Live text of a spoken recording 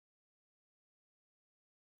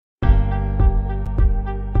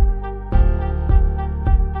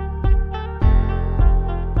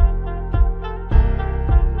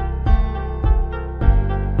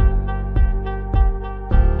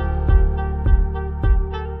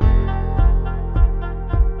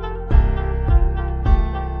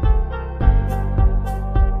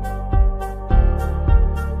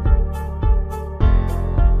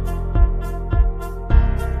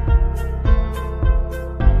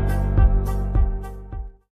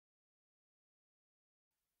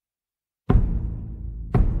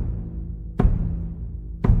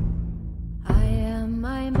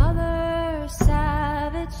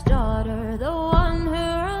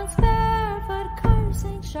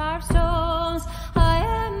sharp stones. I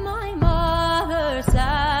am my mother's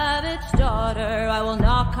savage daughter. I will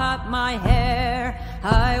not cut my hair.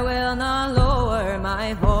 I will not lower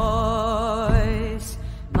my voice.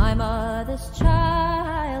 My mother's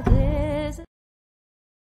child is...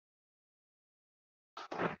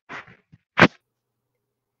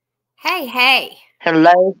 Hey, hey.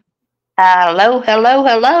 Hello.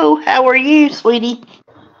 Hello. How are you, sweetie?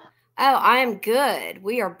 Oh, I am good.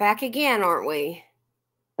 We are back again, aren't we?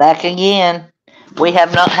 Back again. We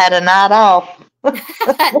have not had a night off.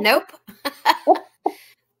 Nope.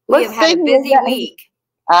 We have had a busy week.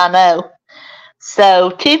 I know. So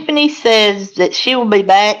Tiffany says that she will be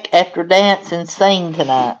back after dance and sing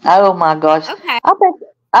tonight. Oh my gosh. Okay.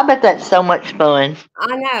 I bet that's so much fun.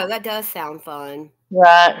 I know, that does sound fun.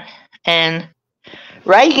 Right. And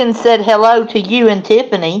Reagan said hello to you and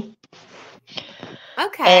Tiffany.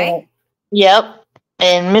 Okay. And, yep.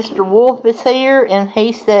 And Mr. Wolf is here, and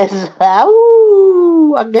he says,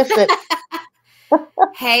 "Oh, I guess that."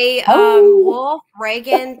 Hey, Wolf,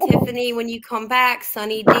 Reagan, Tiffany, when you come back,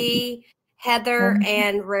 Sunny D, Heather,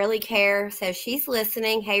 and Rarely Care says she's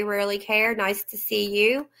listening. Hey, Rarely Care, nice to see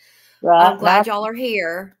you. Right. I'm glad y'all are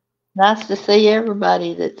here. Nice to see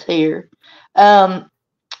everybody that's here.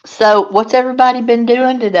 So what's everybody been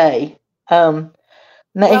doing today?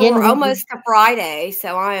 Well, we're almost to Friday,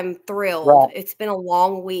 so I am thrilled. Right. It's been a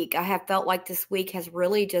long week. I have felt like this week has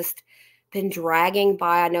really just been dragging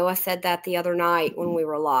by. I know I said that the other night when we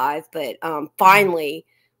were live, but finally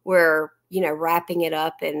we're, wrapping it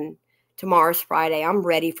up, and tomorrow's Friday. I'm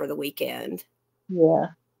ready for the weekend.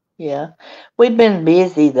 Yeah. We've been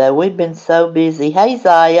busy, though. We've been so busy. Hey,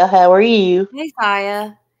 Zaya, how are you? Hey,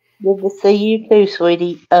 Zaya. Good to see you too,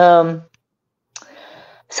 sweetie.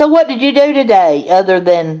 So what did you do today other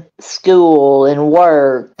than school and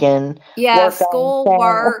work and school,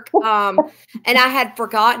 work. And I had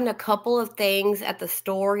forgotten a couple of things at the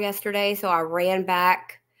store yesterday, so I ran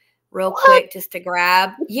back real quick just to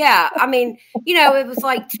grab. Yeah, I mean, it was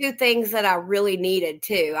like 2 things that I really needed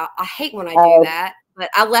too. I hate when I do that, but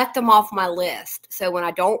I left them off my list. So when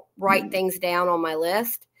I don't write things down on my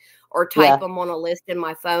list or type them on a list in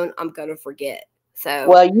my phone, I'm going to forget. So,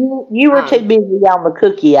 well, you were too busy on the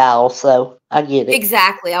cookie aisle, so I get it.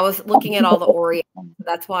 Exactly. I was looking at all the Oreos.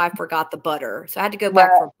 That's why I forgot the butter. So I had to go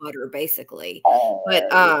back for butter, basically. But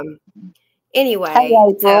anyway,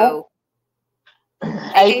 so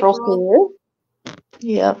April's here.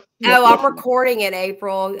 Yeah. Oh, I'm recording it,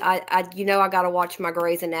 April. I got to watch my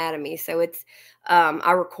Grey's Anatomy, so it's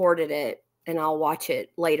I recorded it, and I'll watch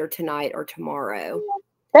it later tonight or tomorrow.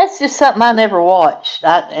 That's just something I never watched.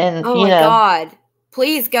 Oh my God.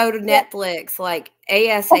 Please go to Netflix like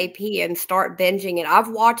ASAP and start binging it. I've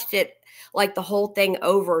watched it like the whole thing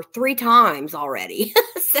over 3 times already.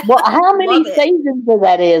 So well, how many seasons of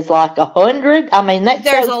that is? Like 100? I mean,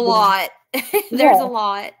 there's a lot. There's a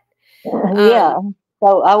lot. Yeah.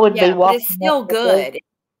 So I would be watching. It's still good.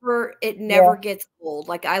 It never gets old.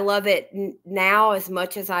 Like I love it now as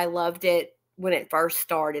much as I loved it when it first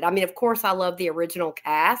started. I mean, of course, I love the original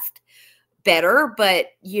cast better, but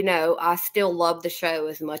I still love the show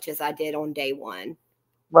as much as I did on day one.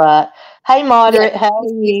 Right. Hey, Moderate, how are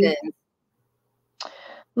you?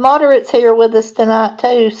 Moderate's here with us tonight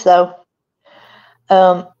too, so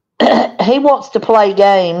he wants to play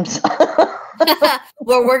games.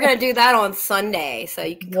 Well, we're going to do that on Sunday, so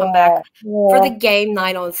you can come back for the game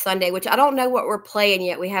night on Sunday, which I don't know what we're playing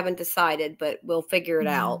yet. We haven't decided, but we'll figure it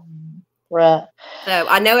out. Right. So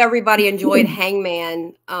I know everybody enjoyed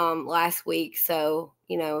Hangman last week, so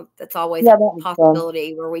that's always a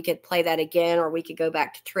possibility where we could play that again, or we could go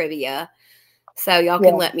back to trivia. So y'all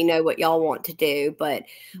can let me know what y'all want to do. But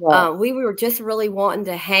we were just really wanting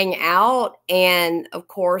to hang out and, of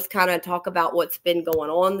course, kind of talk about what's been going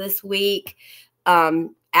on this week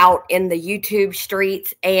out in the YouTube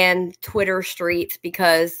streets and Twitter streets,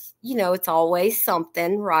 because it's always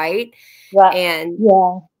something, right? Right. And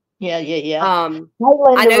Yeah.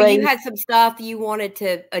 I know you had some stuff you wanted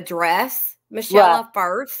to address, Michala,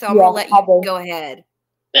 first, so I'm going to let you go ahead.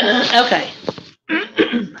 Okay.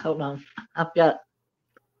 Hold on. I've got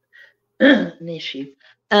an issue.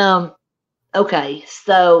 Okay,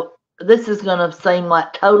 so this is going to seem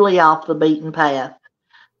like totally off the beaten path,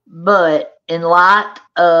 but in light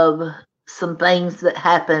of some things that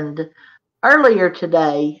happened earlier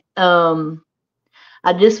today,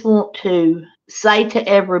 I just want to say to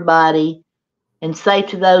everybody and say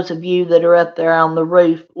to those of you that are up there on the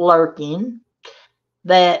roof lurking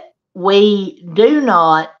that we do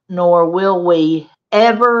not, nor will we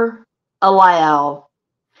ever allow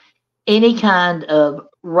any kind of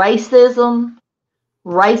racism,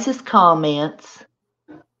 racist comments,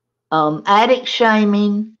 addict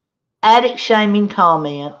shaming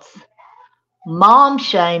comments, mom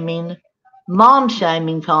shaming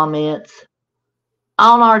comments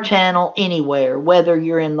on our channel anywhere, whether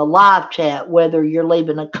you're in the live chat, whether you're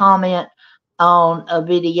leaving a comment on a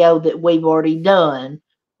video that we've already done,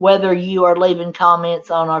 whether you are leaving comments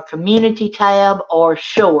on our community tab or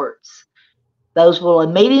shorts. Those will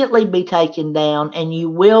immediately be taken down and you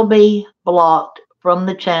will be blocked from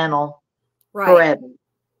the channel forever.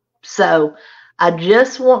 So I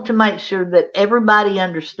just want to make sure that everybody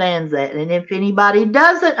understands that. And if anybody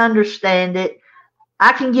doesn't understand it,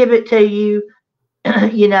 I can give it to you.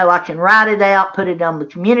 You know, I can write it out, put it on the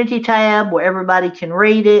community tab where everybody can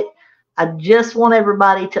read it. I just want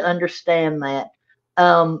everybody to understand that.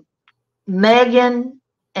 Megan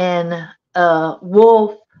and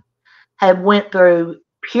Wolf have went through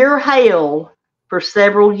pure hell for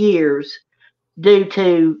several years due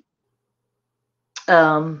to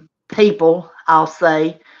people, I'll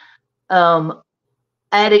say,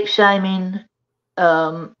 addict shaming,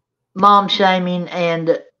 mom shaming,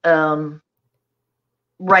 and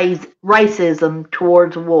racism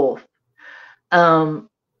towards Wolf. And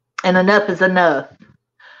enough is enough.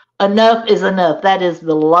 Enough is enough. That is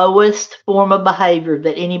the lowest form of behavior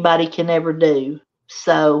that anybody can ever do.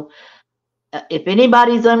 So if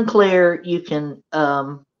anybody's unclear, you can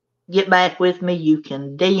get back with me. You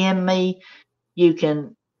can DM me. You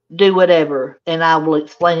can do whatever, and I will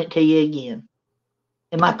explain it to you again.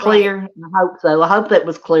 Am I clear? Right. I hope so. I hope that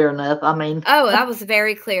was clear enough. I mean, oh, that was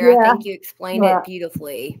very clear. Yeah. I think you explained it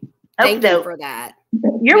beautifully. Thank you for that.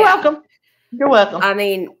 You're welcome. You're welcome. I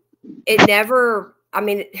mean, it never,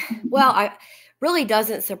 well, I really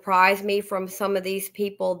doesn't surprise me from some of these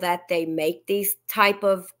people that they make these type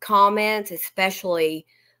of comments, especially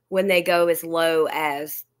when they go as low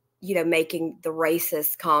as, you know, making the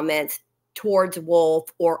racist comments towards Wolf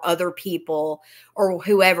or other people or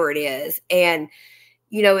whoever it is. And,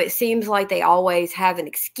 you know, it seems like they always have an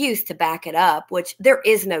excuse to back it up, which there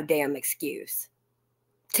is no damn excuse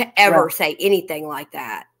to ever say anything like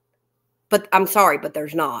that. But I'm sorry, but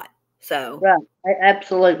there's not. So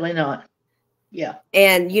absolutely not. Yeah.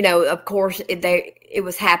 And, you know, of course, it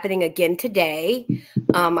was happening again today.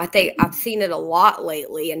 I think I've seen it a lot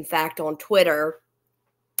lately, in fact, on Twitter.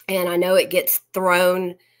 And I know it gets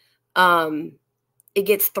thrown at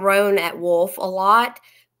Wolf a lot.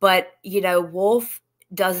 But, you know, Wolf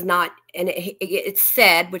does not, and it's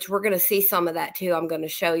said, which we're going to see some of that too. I'm going to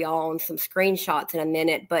show y'all on some screenshots in a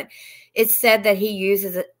minute. But it's said that he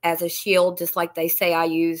uses it as a shield, just like they say I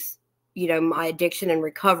use, you know, my addiction and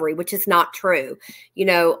recovery, which is not true. You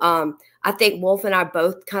know, I think Wolf and I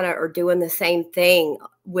both kind of are doing the same thing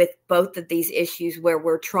with both of these issues where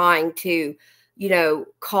we're trying to, you know,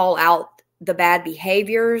 call out the bad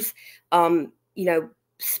behaviors, you know,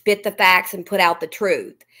 spit the facts and put out the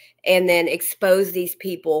truth, and then expose these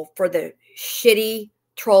people for the shitty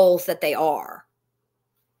trolls that they are.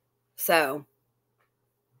 So,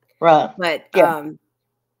 right. But,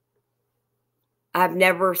 I've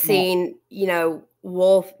never seen, you know,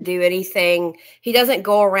 Wolf do anything. He doesn't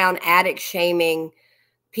go around addict shaming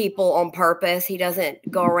people on purpose. He doesn't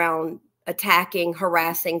go around attacking,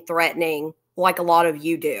 harassing, threatening like a lot of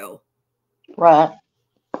you do. Right.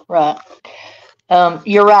 Right.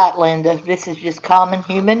 You're right, Linda. This is just common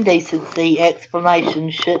human decency.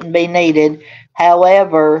 Explanations shouldn't be needed.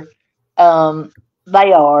 However,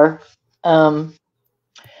 they are.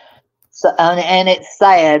 So, and it's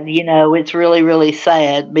sad, you know, it's really, really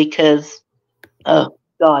sad because, oh,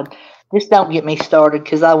 God, just don't get me started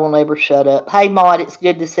because I will never shut up. Hey, Maud, it's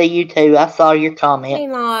good to see you too. I saw your comment. Hey,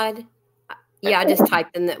 Maud. Yeah, I just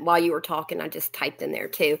typed in that while you were talking. I just typed in there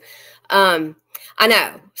too. I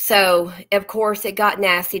know. So, of course, it got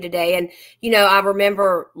nasty today. And, you know, I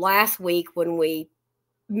remember last week when we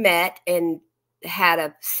met and had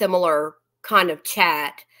a similar kind of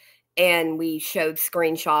chat and we showed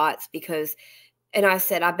screenshots because, and I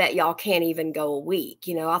said, I bet y'all can't even go a week.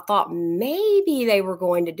 You know, I thought maybe they were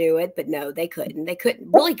going to do it, but no, they couldn't. They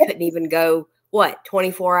really couldn't even go, what,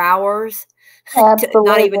 24 hours?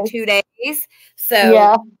 Not even 2 days. So,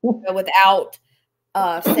 yeah. You know, without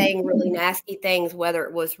saying really nasty things, whether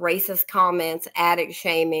it was racist comments, addict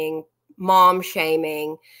shaming, mom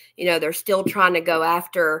shaming, you know, they're still trying to go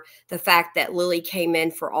after the fact that Lily came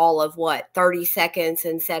in for all of 30 seconds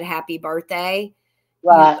and said happy birthday.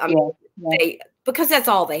 Right. I mean, because that's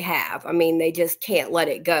all they have. I mean, they just can't let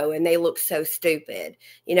it go. And they look so stupid,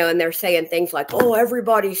 you know, and they're saying things like, oh,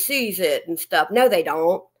 everybody sees it and stuff. No, they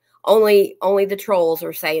don't. Only the trolls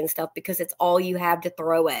are saying stuff because it's all you have to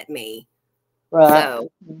throw at me. Right.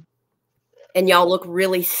 So, and y'all look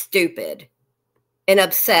really stupid. and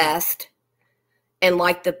obsessed and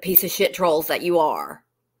like the piece of shit trolls that you are.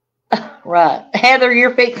 Right. Heather,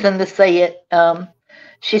 you're fixing to see it.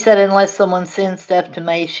 She said unless someone sends stuff to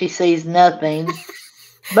me, she sees nothing.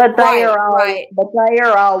 But they are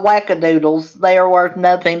all wackadoodles. They are worth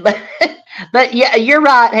nothing. But yeah, you're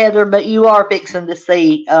right, Heather. But you are fixing to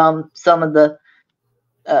see some of the.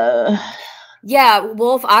 Yeah,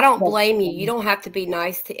 Wolf. I don't blame you. You don't have to be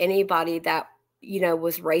nice to anybody that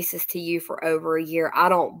was racist to you for over a year. I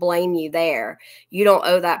don't blame you there. You don't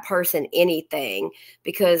owe that person anything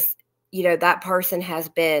because that person has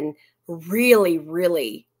been really,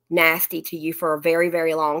 really nasty to you for a very,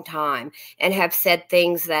 very long time and have said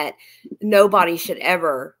things that nobody should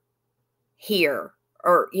ever hear,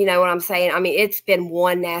 or you know what I'm saying? I mean, it's been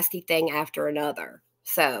one nasty thing after another.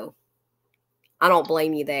 So I don't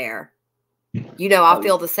blame you there. I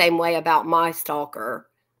feel the same way about my stalker.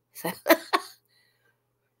 So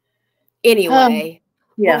anyway,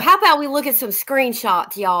 yeah. Well, how about we look at some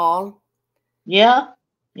screenshots, y'all? Yeah.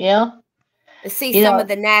 Let's see some of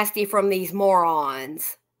the nasty from these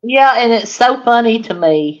morons. Yeah, and it's so funny to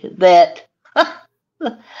me that, I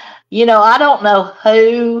don't know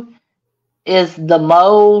who is the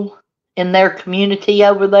mole in their community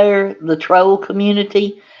over there, the troll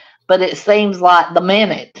community, but it seems like a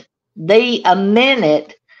minute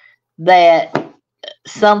that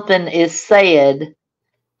something is said,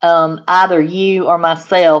 either you or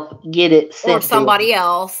myself get it sent or somebody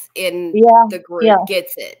else in the group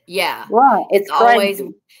gets it. Yeah. Right.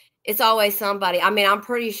 It's always somebody. I mean, I'm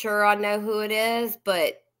pretty sure I know who it is,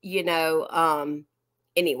 but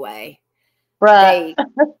anyway. Right.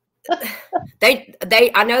 They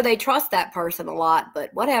I know they trust that person a lot,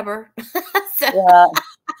 but whatever. So,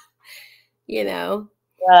 it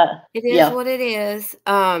is what it is.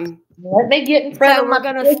 Let me get in front of we're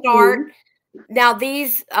gonna start. Now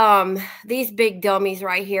these big dummies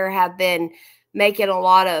right here have been making a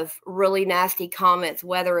lot of really nasty comments,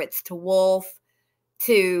 whether it's to Wolf,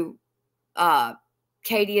 to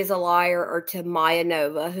Katie is a liar, or to Maya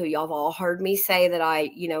Nova, who y'all have all heard me say that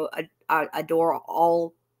I adore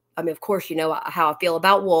all. I mean, of course, you know how I feel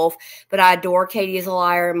about Wolf, but I adore Katie is a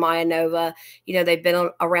liar and Maya Nova. They've been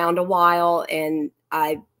around a while, and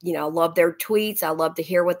I love their tweets. I love to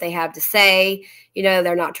hear what they have to say.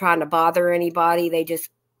 They're not trying to bother anybody. They just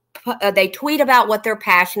they tweet about what they're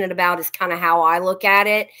passionate about is kind of how I look at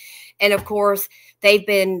it. And of course, they've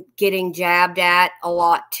been getting jabbed at a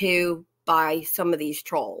lot too by some of these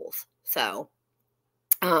trolls. So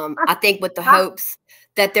I think with the hopes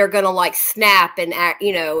that they're going to like snap and act,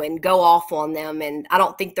 and go off on them. And I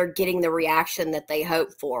don't think they're getting the reaction that they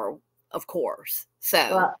hope for, of course.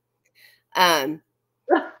 So,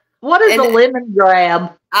 what is a lemon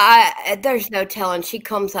grab? There's no telling. She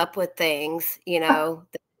comes up with things,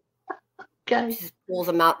 Okay. She just pulls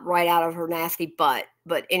them right out of her nasty butt.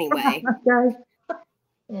 But anyway,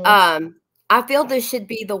 I feel this should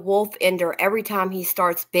be the Wolf ender every time he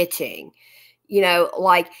starts bitching.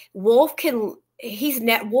 Like Wolf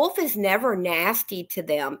Wolf is never nasty to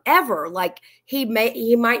them ever. Like he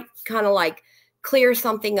might kind of like clear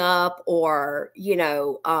something up, or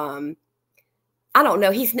I don't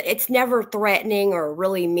know. It's never threatening or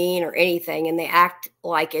really mean or anything, and they act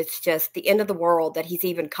like it's just the end of the world that he's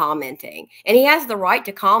even commenting. And he has the right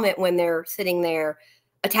to comment when they're sitting there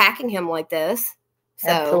attacking him like this. So,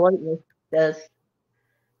 absolutely does.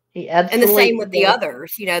 He absolutely. And the same with the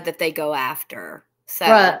others, that they go after. So,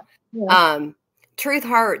 right. Yeah. Truth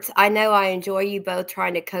hurts. I know I enjoy you both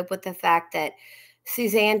trying to cope with the fact that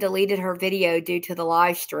Suzanne deleted her video due to my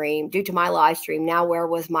live stream. Now, where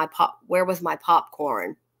was my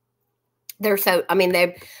popcorn?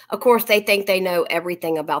 Of course they think they know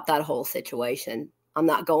everything about that whole situation. I'm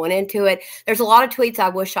not going into it. There's a lot of tweets I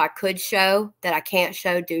wish I could show that I can't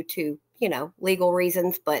show due to, legal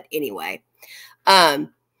reasons. But anyway,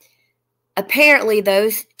 apparently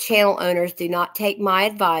those channel owners do not take my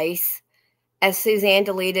advice, as Suzanne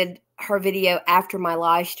deleted her video after my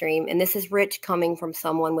live stream. And this is rich coming from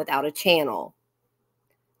someone without a channel.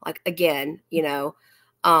 Like, again,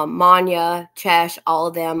 Manya, Chesh, all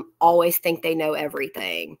of them always think they know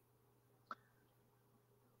everything.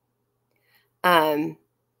 And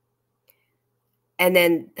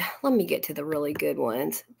then let me get to the really good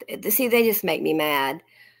ones. See, they just make me mad.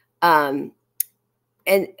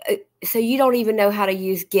 So you don't even know how to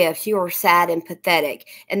use GIFs. You are sad and pathetic.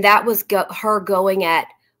 And that was her going at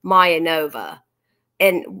Maya Nova.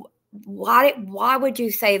 And why would you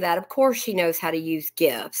say that? Of course she knows how to use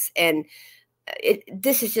GIFs. And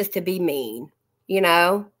this is just to be mean,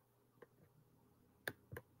 I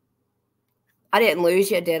didn't lose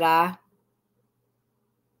you, did I?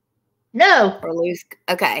 No. Or lose.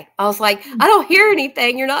 Okay. I was like, I don't hear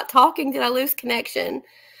anything. You're not talking. Did I lose connection?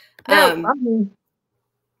 No.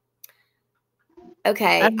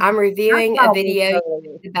 Okay. I'm reviewing a video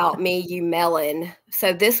about me, you melon.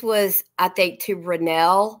 So this was, I think, to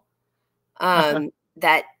Renell,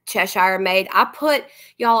 that Cheshire made. I put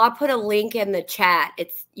a link in the chat.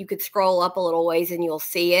 You could scroll up a little ways and you'll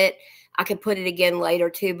see it. I could put it again later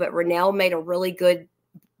too, but Renell made a really good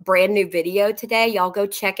brand new video today. Y'all go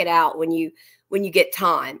check it out when you get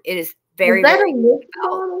time. It is very, very good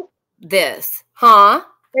about this. Huh?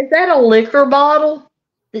 Is that a liquor bottle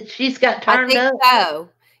that she's got turned up? I think so.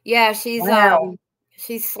 Yeah,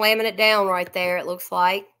 she's slamming it down right there, it looks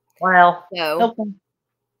like. Wow. So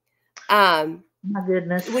my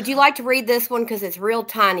goodness. Would you like to read this one? Because it's real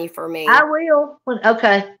tiny for me. I will.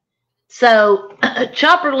 Okay. So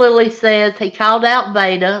Chopper Lily says he called out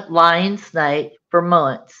Beta, Lion Snake, for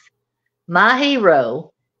months. My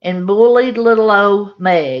hero, and bullied little old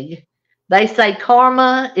Meg. They say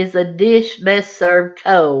karma is a dish best served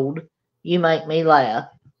cold. You make me laugh.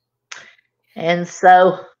 And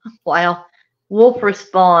so, wow, Wolf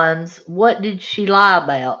responds, what did she lie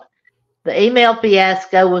about? The email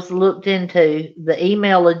fiasco was looked into. The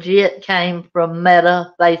email legit came from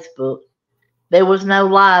Meta Facebook. There was no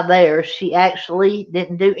lie there. She actually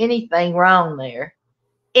didn't do anything wrong there.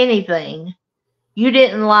 Anything. You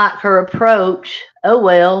didn't like her approach. Oh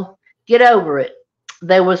well, get over it.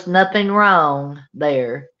 There was nothing wrong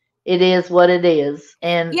there. It is what it is.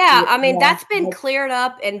 And yeah, I mean, that's been cleared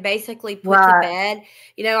up and basically put to bed.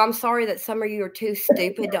 You know, I'm sorry that some of you are too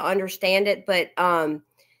stupid to understand it, but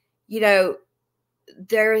you know,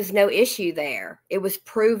 there is no issue there. It was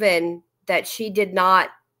proven that she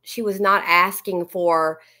was not asking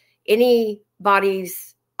for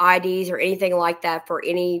anybody's IDs or anything like that for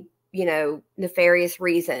any, you know, nefarious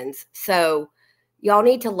reasons. So y'all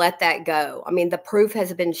need to let that go. I mean, the proof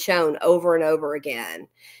has been shown over and over again.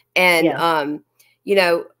 And, you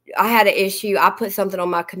know, I had an issue. I put something on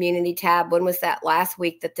my community tab. When was that? Last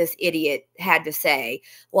week, that this idiot had to say,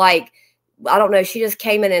 like, I don't know, she just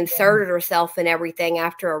came in and inserted herself in everything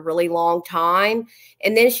after a really long time.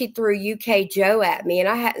 And then she threw UK Joe at me, and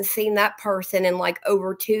I hadn't seen that person in like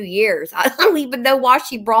over 2 years. I don't even know why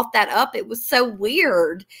she brought that up. It was so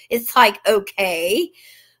weird. It's like, okay.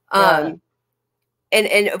 And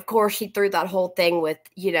of course she threw that whole thing with,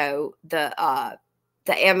 you know, the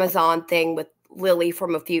Amazon thing with Lily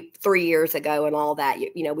from 3 years ago and all that.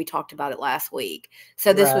 You know, we talked about it last week.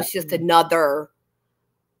 So this was just another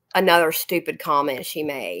stupid comment she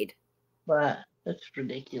made. Right. That's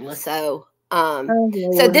ridiculous. So,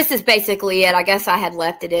 so this is basically it. I guess I had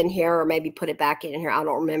left it in here or maybe put it back in here. I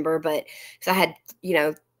don't remember, but because I had, you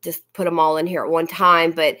know, just put them all in here at one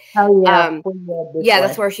time. But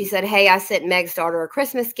that's where she said, hey, I sent Meg's daughter a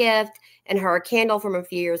Christmas gift and her a candle from a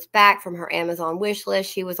few years back from her Amazon wish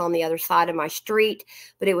list. She was on the other side of my street,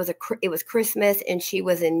 but it was Christmas and she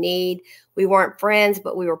was in need. We weren't friends,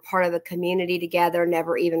 but we were part of the community together.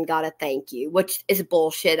 Never even got a thank you, which is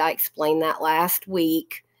bullshit. I explained that last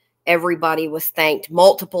week. Everybody was thanked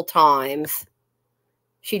multiple times.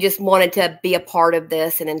 She just wanted to be a part of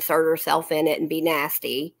this and insert herself in it and be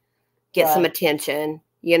nasty, get some attention,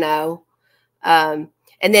 you know.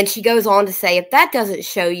 And then she goes on to say, if that doesn't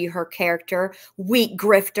show you her character, weak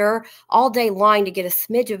grifter, all day lying to get a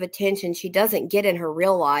smidge of attention she doesn't get in her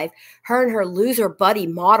real life. Her and her loser buddy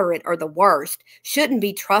moderate are the worst. Shouldn't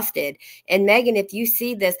be trusted. And Megan, if you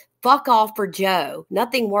see this, fuck off for Joe.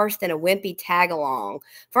 Nothing worse than a wimpy tag along.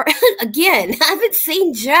 For again, I haven't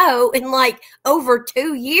seen Joe in like over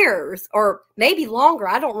 2 years or maybe longer.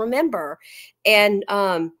 I don't remember. And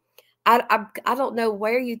I don't know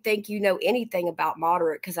where you think you know anything about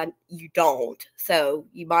moderate, because you don't. So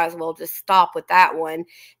you might as well just stop with that one.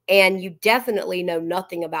 And you definitely know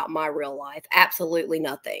nothing about my real life. Absolutely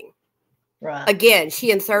nothing. Right. Again, she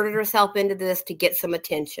inserted herself into this to get some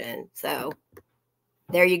attention. So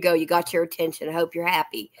there you go. You got your attention. I hope you're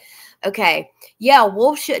happy. Okay. Yeah,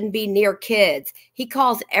 Wolf shouldn't be near kids. He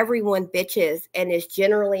calls everyone bitches and is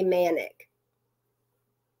generally manic.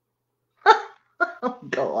 Oh,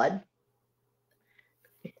 God.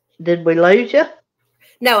 Did we lose you?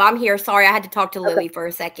 No, I'm here. Sorry, I had to talk to Lily for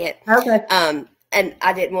a second. Okay. And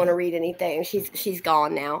I didn't want to read anything. She's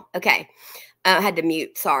gone now. Okay. I had to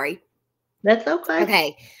mute. Sorry. That's okay.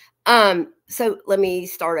 Okay. So let me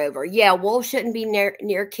start over. Yeah, Wolf shouldn't be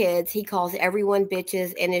near kids. He calls everyone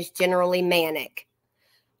bitches and is generally manic.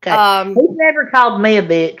 Okay. He's never called me a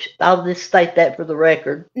bitch. I'll just state that for the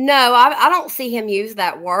record. No, I don't see him use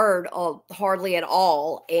that word hardly at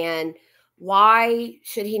all. And why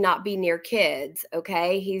should he not be near kids?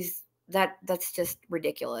 Okay. He's that's just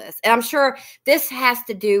ridiculous. And I'm sure this has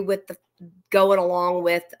to do with the going along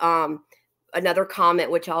with another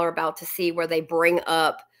comment, which y'all are about to see, where they bring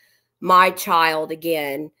up my child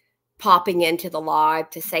again, popping into the live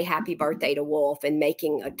to say happy birthday to Wolf and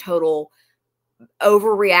making a total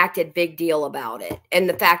overreacted big deal about it. And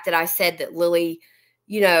the fact that I said that Lily,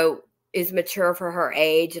 you know, is mature for her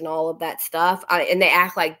age and all of that stuff. And they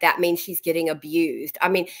act like that means she's getting abused. I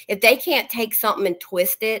mean, if they can't take something and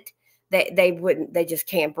twist it, they just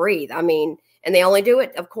can't breathe. I mean, and they only do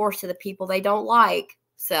it, of course, to the people they don't like.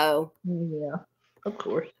 So yeah, of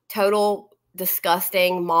course. Total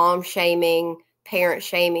disgusting, mom shaming, parent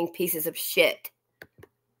shaming pieces of shit.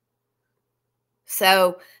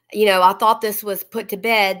 So, you know, I thought this was put to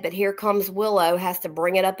bed, but here comes Willow, has to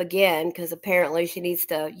bring it up again because apparently she needs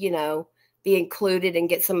to, you know, be included and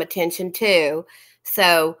get some attention too.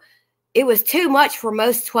 So it was too much for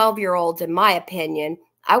most 12-year-olds, in my opinion.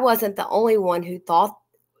 I wasn't the only one who thought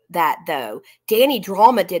that, though. Danny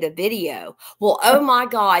Drama did a video. Well, oh my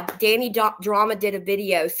God, Danny Drama did a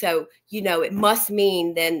video. So, you know, it must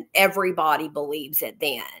mean then everybody believes it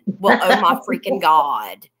then. Well, oh my freaking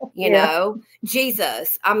God, you know,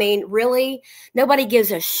 Jesus. I mean, really, nobody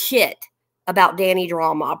gives a shit about Danny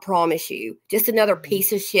Drama. I promise you. Just another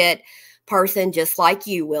piece of shit person just like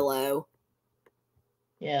you, Willow.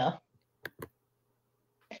 Yeah.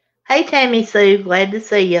 Hey, Tammy Sue, glad to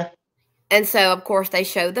see you. And so, of course, they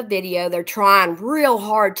show the video. They're trying real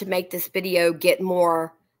hard to make this video get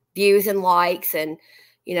more views and likes. And,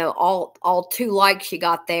 you know, all 2 likes you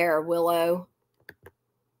got there, Willow.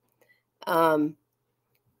 Can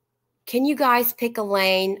you guys pick a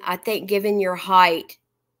lane? I think given your height,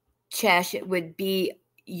 Chesh, it would be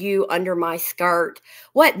you under my skirt.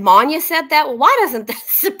 What, Manya said that? Well, why doesn't that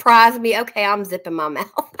surprise me? Okay, I'm zipping my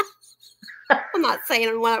mouth. I'm not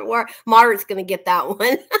saying what word. Margaret's going to get that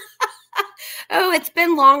one. Oh, it's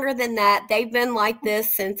been longer than that. They've been like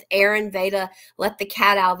this since Aaron Veda let the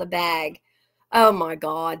cat out of the bag. Oh my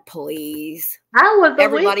God, please.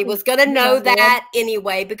 Everybody was going to know that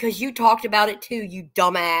anyway, because you talked about it too, you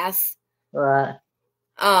dumbass. Right.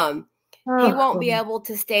 He won't be able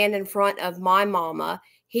to stand in front of my mama.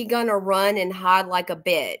 He gonna run and hide like a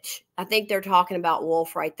bitch. I think they're talking about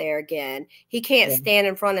Wolf right there again. He can't stand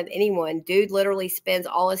in front of anyone. Dude literally spends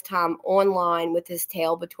all his time online with his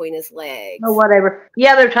tail between his legs. Oh, whatever.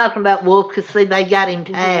 Yeah, they're talking about Wolf because see, they got him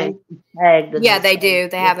tagged. Yeah, they do.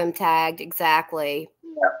 They have him tagged. Exactly.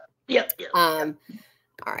 Yep. All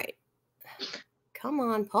right. Come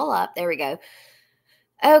on, pull up. There we go.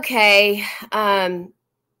 Okay. And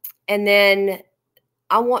then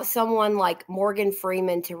I want someone like Morgan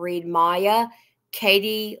Freeman to read Maya,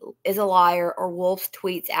 Katie is a liar, or Wolf's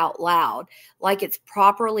tweets out loud. Like it's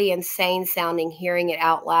properly insane sounding hearing it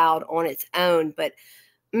out loud on its own. But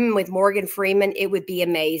with Morgan Freeman, it would be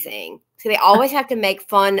amazing. So they always have to make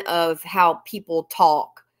fun of how people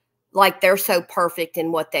talk. Like they're so perfect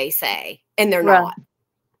in what they say. And they're not.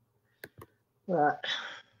 Right.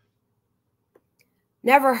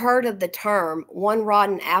 Never heard of the term, one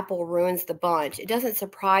rotten apple ruins the bunch. It doesn't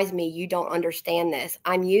surprise me you don't understand this.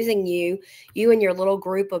 I'm using you and your little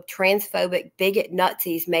group of transphobic bigot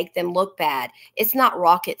nutsies make them look bad. It's not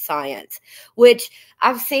rocket science, which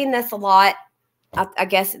I've seen this a lot, I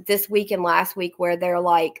guess this week and last week, where they're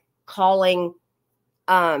like calling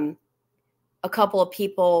a couple of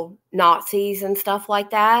people Nazis and stuff like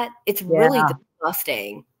that. It's really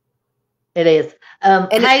disgusting. It is.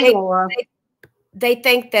 They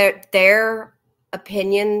think that their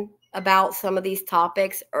opinion about some of these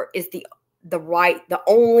topics is the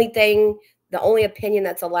only opinion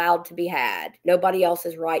that's allowed to be had. Nobody else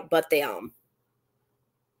is right but them.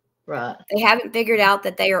 Right. They haven't figured out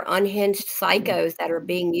that they are unhinged psychos that are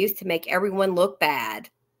being used to make everyone look bad.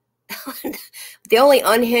 The only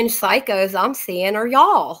unhinged psychos I'm seeing are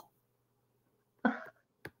y'all.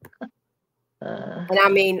 And I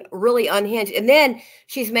mean, really unhinged. And then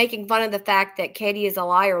she's making fun of the fact that Katie is a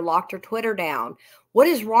liar, locked her Twitter down. What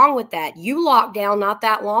is wrong with that? You locked down not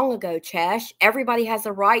that long ago, Chesh. Everybody has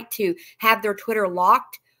a right to have their Twitter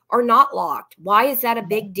locked or not locked. Why is that a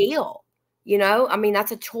big deal? You know, I mean,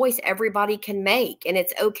 that's a choice everybody can make, and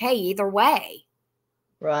it's okay either way.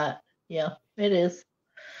 Right. Yeah, it is.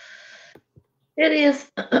 It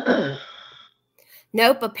is.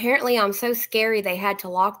 Nope, apparently I'm so scary they had to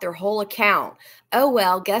lock their whole account. Oh,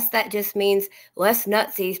 well, guess that just means less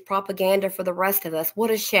nutsies propaganda for the rest of us. What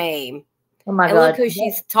a shame. Oh, my God. Look who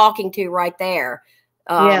she's talking to right there.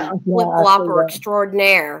 Flip-flopper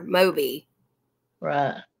extraordinaire, Moby.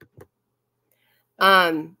 Right.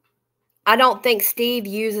 I don't think Steve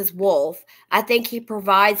uses Wolf. I think he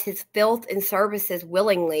provides his filth and services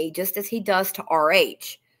willingly, just as he does to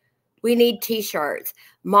RH. We need t-shirts.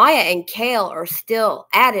 Maya and Kale are still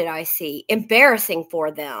at it, I see. Embarrassing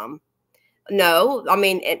for them. No, I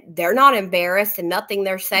mean, they're not embarrassed, and nothing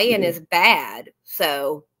they're saying is bad.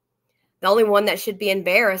 So the only one that should be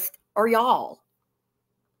embarrassed are y'all.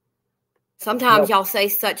 Sometimes y'all say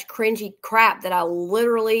such cringy crap that I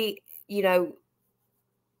literally, you know,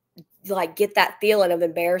 like get that feeling of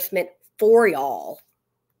embarrassment for y'all.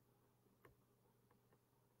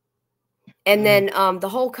 And then the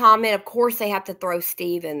whole comment, of course, they have to throw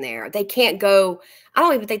Steve in there. They can't go. I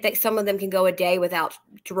don't even think that some of them can go a day without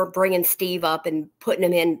bringing Steve up and putting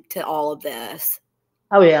him into all of this.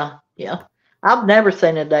 Oh, yeah. Yeah. I've never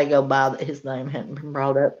seen a day go by that his name hadn't been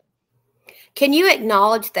brought up. Can you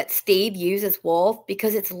acknowledge that Steve uses Wolf?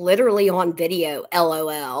 Because it's literally on video,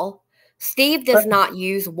 LOL. Steve does not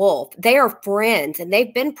use Wolf. They are friends, and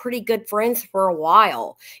they've been pretty good friends for a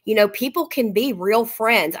while. You know, people can be real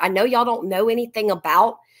friends. I know y'all don't know anything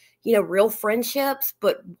about, you know, real friendships,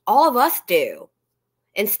 but all of us do.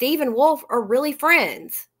 And Steve and Wolf are really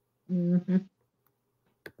friends. Mm-hmm.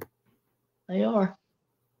 They are.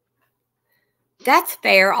 That's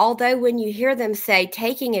fair, although when you hear them say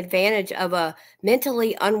taking advantage of a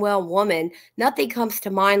mentally unwell woman, nothing comes to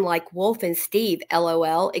mind like Wolf and Steve,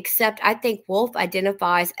 LOL, except I think Wolf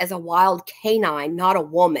identifies as a wild canine, not a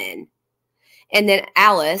woman. And then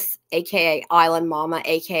Alice, a.k.a. Island Mama,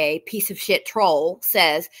 a.k.a. piece of shit troll,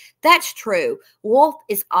 says, that's true. Wolf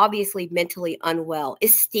is obviously mentally unwell.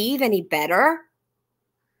 Is Steve any better?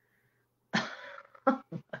 Oh,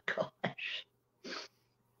 my gosh.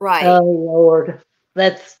 Right. Oh, Lord.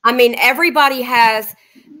 I mean, everybody has,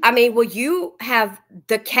 I mean, well, you have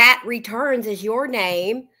the cat returns as your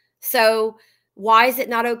name. So why is it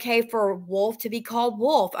not okay for Wolf to be called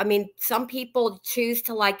Wolf? I mean, some people choose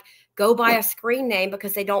to like go by a screen name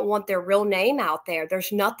because they don't want their real name out there.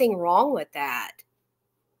 There's nothing wrong with that.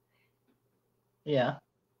 Yeah.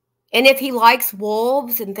 And if he likes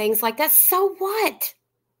wolves and things like that, so what?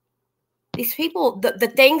 These people,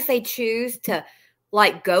 the things they choose to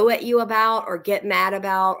like go at you about or get mad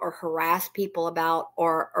about or harass people about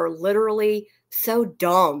are literally so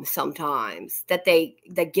dumb sometimes that they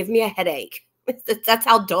give me a headache. That's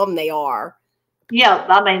how dumb they are. Yeah,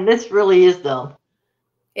 I mean, this really is dumb.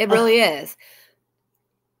 It really is.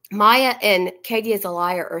 Maya and Katie is a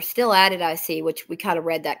liar are still at it, I see, which we kind of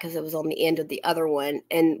read that because it was on the end of the other one.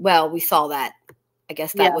 And, well, we saw that. I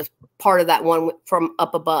guess that was part of that one from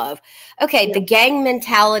up above. Okay, the gang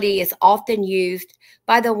mentality is often used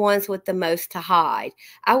by the ones with the most to hide.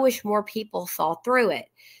 I wish more people saw through it.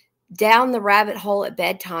 Down the rabbit hole at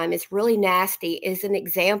bedtime is really nasty, is an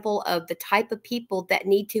example of the type of people that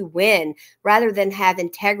need to win rather than have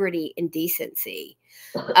integrity and decency.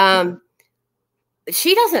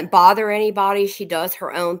 She doesn't bother anybody. She does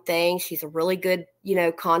her own thing. She's a really good, you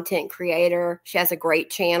know, content creator. She has a great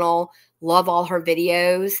channel. Love all her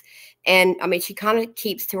videos. And I mean, she kind of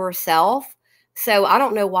keeps to herself. So I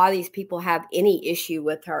don't know why these people have any issue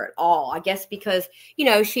with her at all. I guess because, you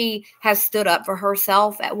know, she has stood up for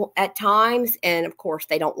herself at times. And of course,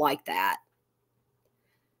 they don't like that.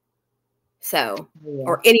 So,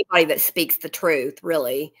 or anybody that speaks the truth,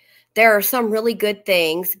 really. There are some really good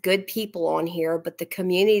things, good people on here, but the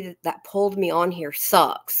community that pulled me on here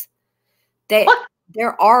sucks.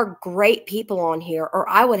 There are great people on here, or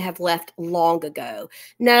I would have left long ago.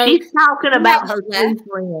 No, she's talking about her two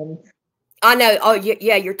friends. I know. Oh,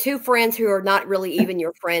 yeah, your two friends who are not really even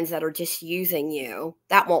your friends that are just using you.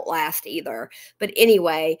 That won't last either. But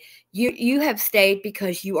anyway, you have stayed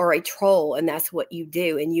because you are a troll, and that's what you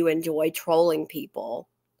do, and you enjoy trolling people.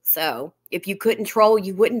 So if you couldn't troll,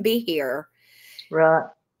 you wouldn't be here. Right.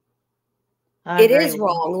 It is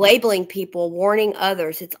wrong. Labeling people, warning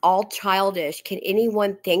others. It's all childish. Can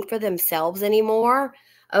anyone think for themselves anymore?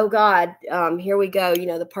 Oh, God. Here we go. You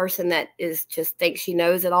know, the person that is just thinks she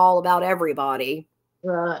knows it all about everybody.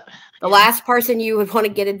 Right. The last person you would want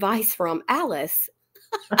to get advice from, Alice.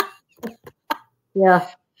 Yeah.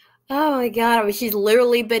 Oh, my God. I mean, she's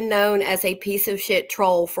literally been known as a piece of shit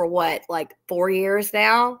troll for what, like 4 years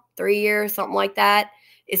now? 3 years, something like that.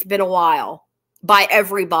 It's been a while by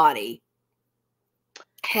everybody.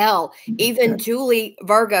 Hell, even Julie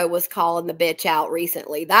Virgo was calling the bitch out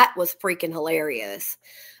recently. That was freaking hilarious.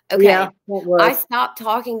 Okay. Yeah, I stopped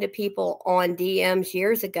talking to people on DMs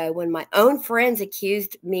years ago when my own friends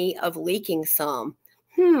accused me of leaking some.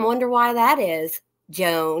 Wonder why that is.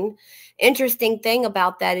 Joan. Interesting thing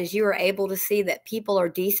about that is you are able to see that people are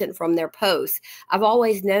decent from their posts. I've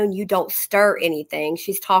always known you don't stir anything.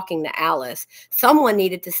 She's talking to Alice. Someone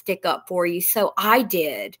needed to stick up for you, so I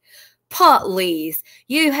did. Please,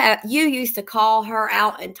 you used to call her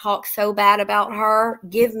out and talk so bad about her.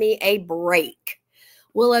 Give me a break.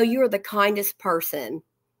 Willow, you are the kindest person.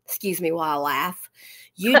 Excuse me while I laugh.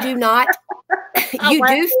 You do not you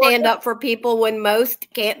do stand up for people when most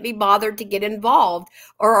can't be bothered to get involved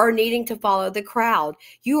or are needing to follow the crowd.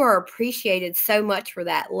 You are appreciated so much for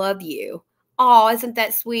that. Love you. Oh, isn't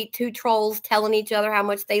that sweet? Two trolls telling each other how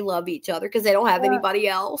much they love each other because they don't have anybody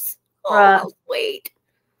else. Oh, how sweet.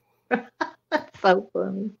 That's so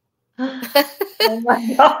funny. Oh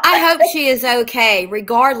my God. I hope she is okay.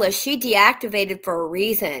 Regardless, she deactivated for a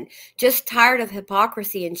reason. Just tired of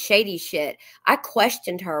hypocrisy and shady shit. I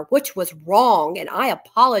questioned her, which was wrong, and I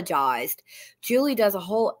apologized. Julie does a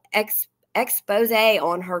whole expose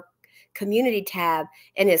on her community tab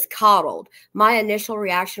and is coddled. My initial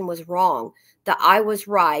reaction was wrong. That I was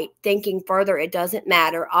right. Thinking further, it doesn't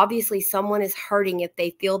matter. Obviously, someone is hurting if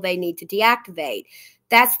they feel they need to deactivate.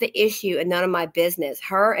 That's the issue and none of my business.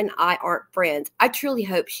 Her and I aren't friends. I truly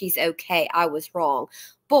hope she's okay. I was wrong.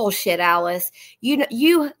 Bullshit, Alice. You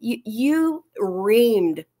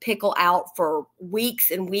reamed Pickle out for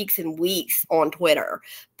weeks and weeks and weeks on Twitter.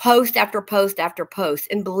 Post after post after post.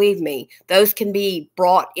 And believe me, those can be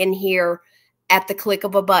brought in here at the click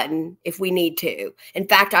of a button if we need to. In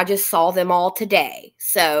fact, I just saw them all today.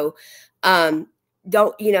 So,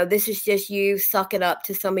 this is just you sucking up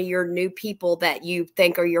to some of your new people that you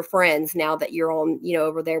think are your friends now that you're on,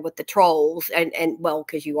 over there with the trolls and well,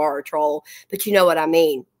 because you are a troll, but you know what I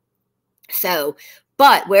mean. So,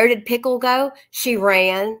 but where did Pickle go? She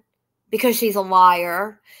ran because she's a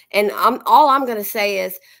liar. And all I'm going to say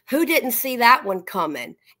is, who didn't see that one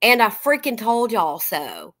coming? And I freaking told y'all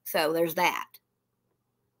so. So there's that.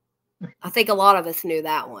 I think a lot of us knew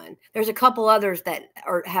that one. There's a couple others that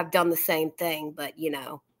have done the same thing, but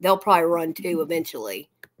they'll probably run too eventually.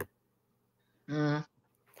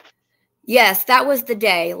 Yes, that was the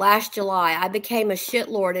day, last July. I became a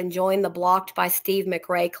shitlord and joined the Blocked by Steve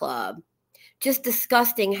McRae Club. Just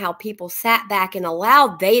disgusting how people sat back and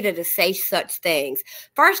allowed Veda to say such things.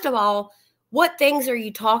 First of all, what things are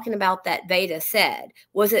you talking about that Veda said?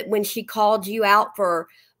 Was it when she called you out for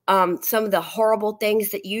some of the horrible things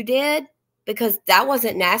that you did? Because that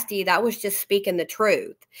wasn't nasty. That was just speaking the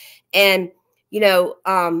truth. And,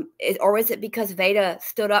 or is it because Veda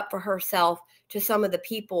stood up for herself to some of the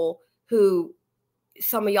people who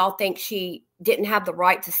some of y'all think she didn't have the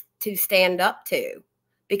right to stand up to?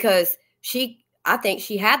 Because I think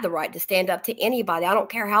she had the right to stand up to anybody. I don't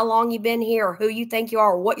care how long you've been here or who you think you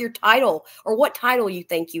are or what your title or what title you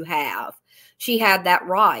think you have. She had that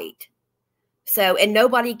right. So, and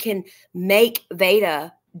nobody can make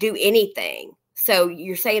Veda do anything. So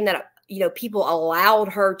you're saying that, people allowed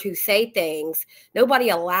her to say things. Nobody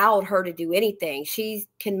allowed her to do anything. She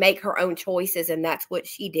can make her own choices, and that's what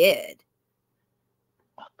she did.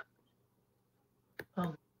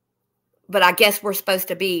 Oh. But I guess we're supposed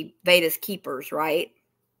to be Veda's keepers, right?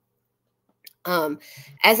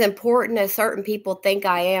 As important as certain people think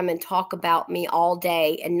I am and talk about me all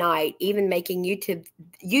day and night, even making YouTube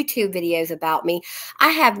videos about me, I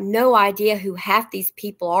have no idea who half these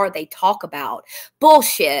people are they talk about.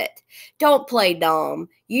 Bullshit. Don't play dumb.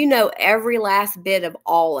 You know every last bit of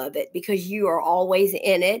all of it because you are always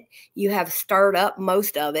in it. You have stirred up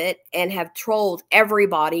most of it and have trolled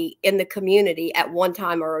everybody in the community at one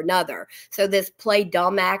time or another. So this play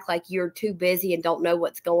dumb act like you're too busy and don't know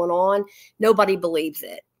what's going on, nobody believes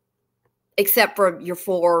it. Except for your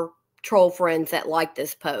 4 troll friends that like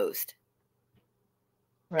this post.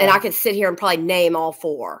 Right. And I could sit here and probably name all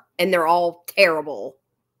 4. And they're all terrible.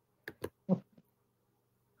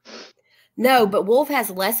 No, but Wolf has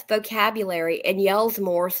less vocabulary and yells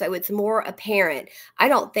more, so it's more apparent. I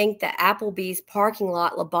don't think the Applebee's parking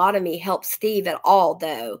lot lobotomy helped Steve at all,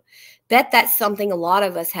 though. Bet that's something a lot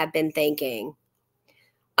of us have been thinking.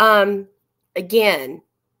 Again,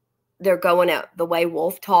 they're going out the way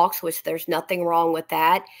Wolf talks, which there's nothing wrong with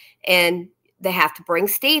that. And they have to bring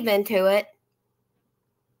Steve into it.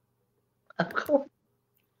 Of course.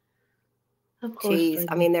 Of course. Jeez,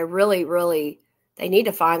 I mean, they're really, really... They need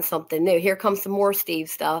to find something new. Here comes some more Steve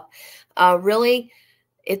stuff. Really,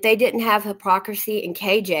 if they didn't have hypocrisy in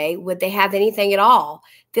KJ, would they have anything at all?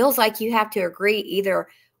 Feels like you have to agree either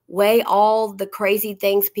way all the crazy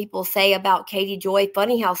things people say about Katie Joy.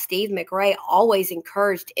 Funny how Steve McRae always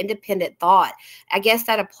encouraged independent thought. I guess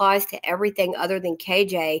that applies to everything other than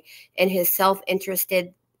KJ and his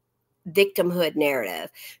self-interested victimhood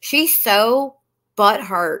narrative. She's so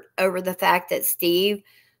butthurt over the fact that Steve,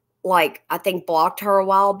 like, I think blocked her a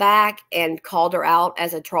while back and called her out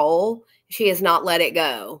as a troll. She has not let it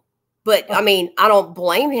go. But, I mean, I don't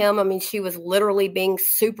blame him. I mean, she was literally being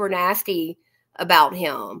super nasty about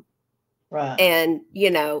him. Right. And, you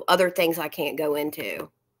know, other things I can't go into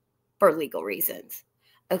for legal reasons.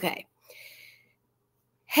 Okay.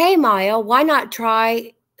 Hey, Maya, why not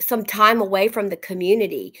try some time away from the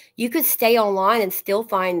community? You could stay online and still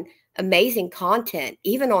find amazing content,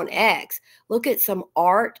 even on X. Look at some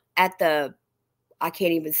art at the, I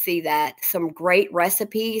can't even see that, some great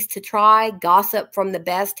recipes to try, gossip from the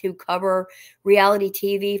best who cover reality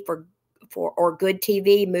TV or good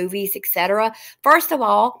TV, movies, etc. First of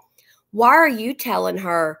all, why are you telling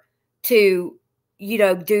her to, you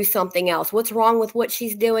know, do something else? What's wrong with what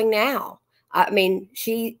she's doing now? I mean,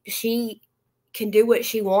 she can do what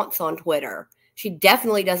she wants on Twitter. She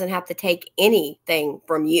definitely doesn't have to take anything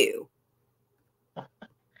from you.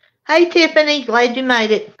 Hey, Tiffany, glad you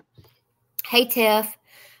made it. Hey, Tiff.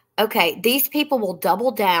 Okay, these people will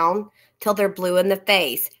double down till they're blue in the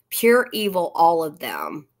face. Pure evil, all of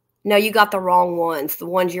them. No, you got the wrong ones. The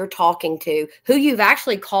ones you're talking to, who you've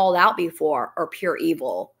actually called out before, are pure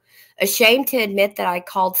evil. Ashamed to admit that I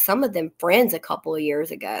called some of them friends a couple of years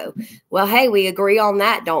ago. Well, hey, we agree on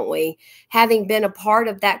that, don't we? Having been a part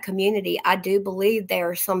of that community, I do believe there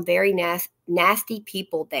are some very nasty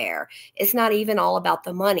people there. It's not even all about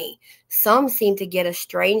the money. Some seem to get a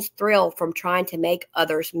strange thrill from trying to make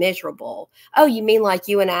others miserable. Oh, you mean like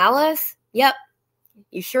you and Alice? Yep,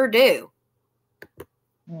 you sure do.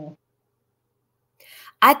 Yeah.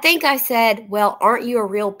 I think I said, well, aren't you a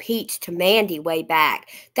real peach to Mandy way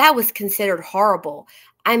back? That was considered horrible.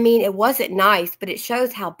 I mean, it wasn't nice, but it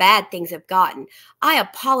shows how bad things have gotten. I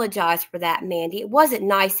apologize for that, Mandy. It wasn't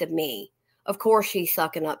nice of me. Of course, she's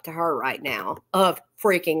sucking up to her right now. Of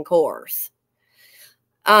freaking course.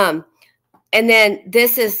 And then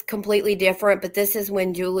this is completely different, but this is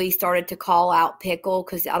when Julie started to call out Pickle,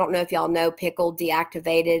 because I don't know if y'all know Pickle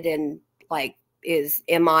deactivated and like is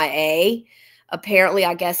MIA. Apparently,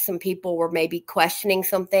 I guess some people were maybe questioning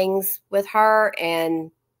some things with her, and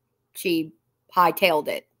she hightailed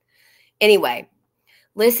it. Anyway,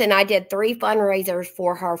 listen, I did 3 fundraisers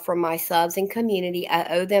for her from my subs and community.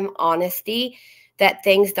 I owe them honesty that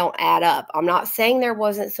things don't add up. I'm not saying there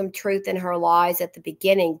wasn't some truth in her lies at the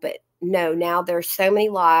beginning, but no, now there's so many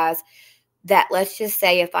lies that, let's just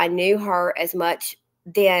say, if I knew her as much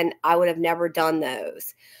then, I would have never done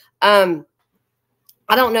those.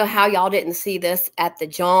 I don't know how y'all didn't see this at the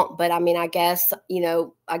jump, but I mean, I guess, you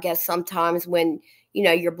know, I guess sometimes when, you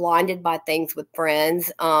know, you're blinded by things with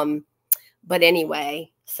friends. But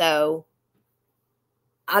anyway, so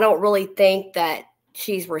I don't really think that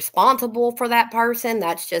she's responsible for that person.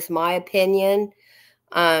 That's just my opinion.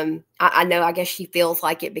 I know, I guess she feels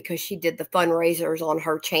like it because she did the fundraisers on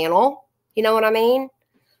her channel. You know what I mean?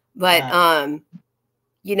 But,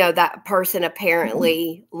 you know, that person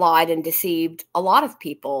apparently lied and deceived a lot of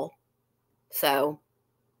people. So,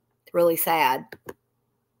 really sad.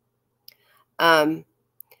 Oh,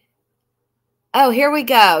 here we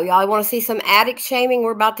go. Y'all want to see some addict shaming?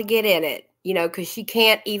 We're about to get in it. You know, because she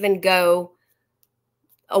can't even go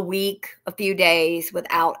a week, a few days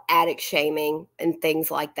without addict shaming and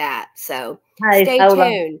things like that. So, stay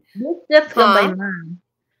tuned. This is going to be mine.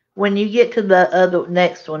 When you get to the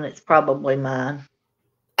next one, it's probably mine.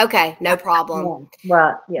 Okay, no problem. Yeah,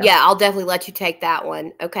 right. Yeah, I'll definitely let you take that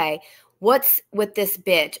one. Okay. What's with this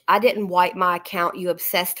bitch? I didn't wipe my account, you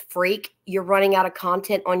obsessed freak. You're running out of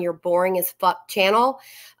content on your boring as fuck channel.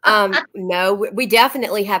 No, we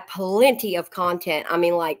definitely have plenty of content. I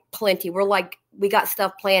mean, like plenty. We got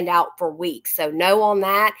stuff planned out for weeks. So no on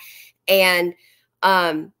that. And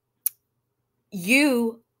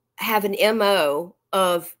you have an MO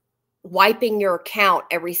of wiping your account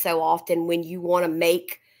every so often when you want to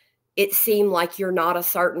make it seem like you're not a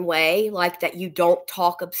certain way, like that you don't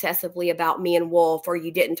talk obsessively about me and Wolf, or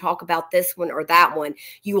you didn't talk about this one or that one.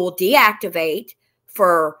 You will deactivate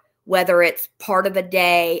for whether it's part of a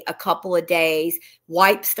day, a couple of days,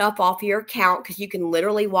 wipe stuff off your account because you can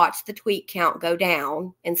literally watch the tweet count go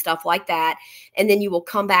down and stuff like that. And then you will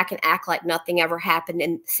come back and act like nothing ever happened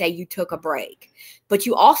and say you took a break. But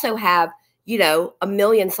you also have, you know, 1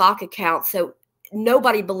 million sock accounts. So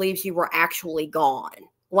nobody believes you were actually gone.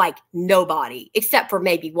 Like nobody, except for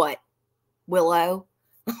maybe what? Willow?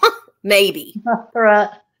 Maybe. Right.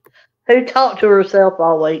 Who talked to herself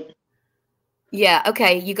all week. Yeah,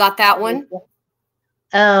 okay. You got that one?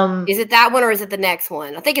 Is it that one or is it the next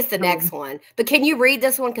one? I think it's the next one. But can you read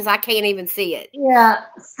this one? Because I can't even see it. Yeah.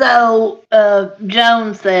 So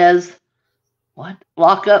Joan says, What?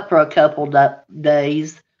 Lock up for a couple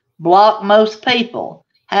days. Block most people.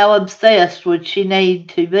 How obsessed would she need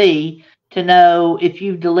to be to know if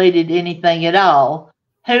you've deleted anything at all?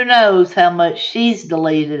 Who knows how much she's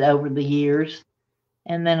deleted over the years?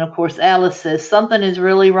 And then, of course, Alice says, something is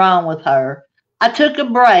really wrong with her. I took a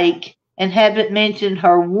break and haven't mentioned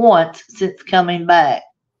her once since coming back.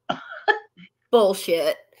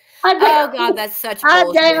 Bullshit. Oh, God, that's such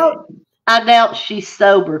bullshit. I doubt she's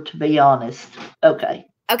sober, to be honest. Okay.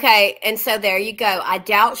 Okay, and so there you go. I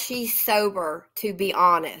doubt she's sober, to be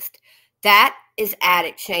honest. That is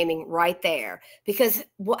addict shaming right there. Because,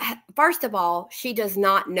 first of all, she does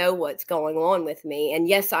not know what's going on with me. And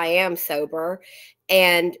yes, I am sober.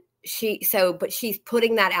 And but she's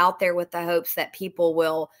putting that out there with the hopes that people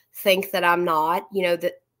will think that I'm not,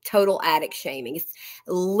 the total addict shaming. It's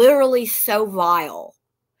literally so vile.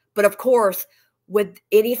 But of course, would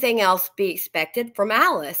anything else be expected from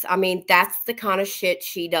Alice? I mean, that's the kind of shit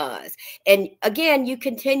she does. And again, you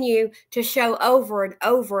continue to show over and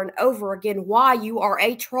over and over again why you are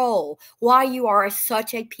a troll, why you are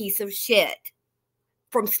such a piece of shit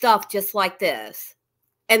from stuff just like this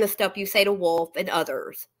and the stuff you say to Wolf and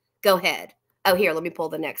others. Go ahead. Oh, here, let me pull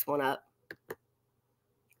the next one up.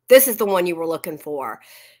 This is the one you were looking for.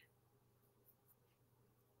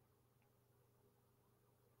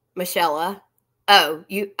 Michala. Oh,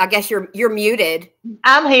 I guess you're muted.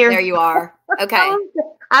 I'm here. There you are. Okay.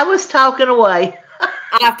 I was talking away.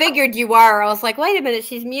 I figured you were. I was like, wait a minute,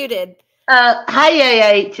 she's muted.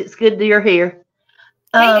 Hey, AH, it's good that you're here.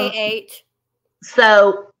 Hey, AH.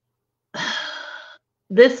 So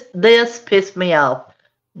this pissed me off.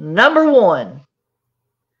 Number one,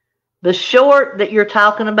 the short that you're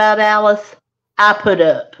talking about, Alice, I put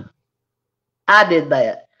up. I did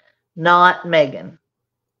that, not Megan.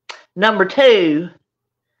 Number two,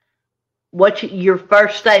 your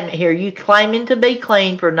first statement here, you claiming to be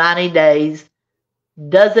clean for 90 days,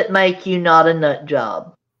 does it make you not a nut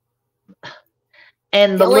job?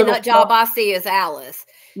 And the only nut job I see is Alice.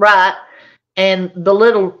 Right. And the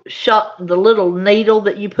little needle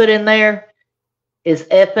that you put in there is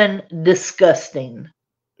effing disgusting.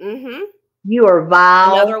 Mm-hmm. You are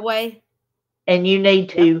vile. Another way. And you need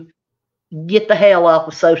to get the hell off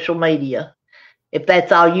of social media. If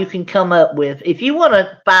that's all you can come up with. If you want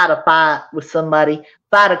to fight a fight with somebody,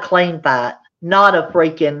 fight a clean fight, not a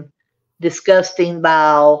freaking disgusting,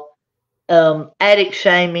 vile, addict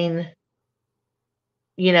shaming.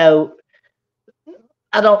 I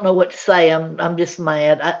don't know what to say. I'm just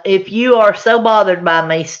mad. If you are so bothered by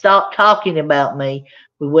me, stop talking about me.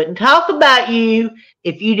 We wouldn't talk about you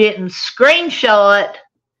if you didn't screenshot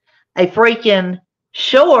a freaking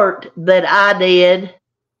short that I did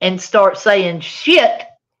and start saying shit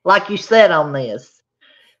like you said on this.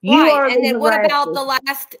 Right. And then what about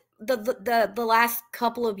the last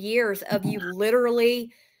couple of years of you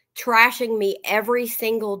literally trashing me every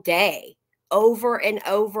single day over and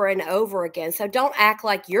over and over again? So don't act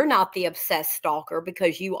like you're not the obsessed stalker,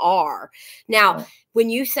 because you are. Now, when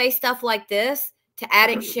you say stuff like this to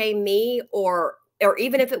addict shame me, or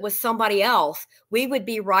even if it was somebody else, we would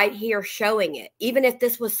be right here showing it. Even if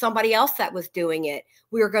this was somebody else that was doing it,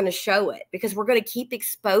 we are going to show it, because we're going to keep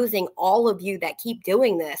exposing all of you that keep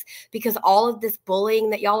doing this, because all of this bullying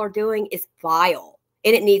that y'all are doing is vile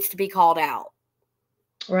and it needs to be called out.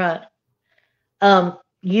 Right.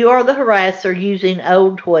 You are the harasser using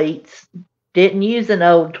old tweets. Didn't use an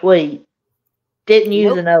old tweet.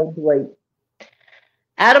 An old tweet.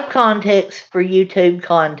 Out of context for YouTube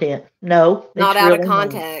content. No. Not out of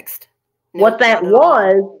context. Nope,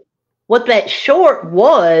 what that short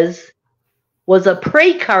was a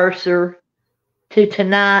precursor to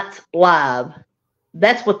tonight's live.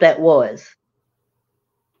 That's what that was.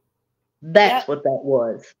 That's what that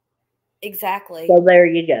was. Exactly. So there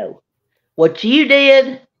you go. What you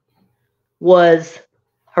did was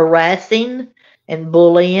harassing and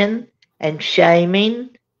bullying and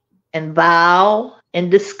shaming and vile and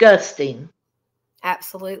disgusting.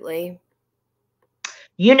 Absolutely.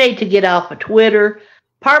 You need to get off of Twitter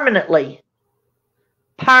permanently.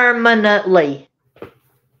 Permanently.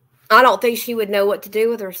 I don't think she would know what to do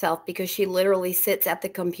with herself, because she literally sits at the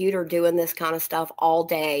computer doing this kind of stuff all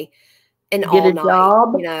day and all night.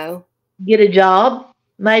 Job. Get a job,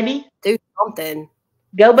 maybe. Do something.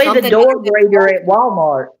 Go be the door greeter at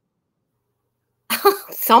Walmart.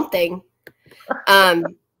 Something.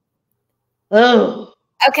 Oh.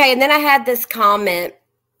 Okay, and then I had this comment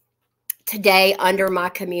today under my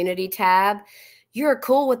community tab. You're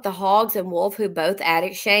cool with the Hogs and Wolf who both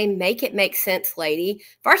addict shame. Make it make sense, lady.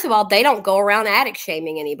 First of all, they don't go around addict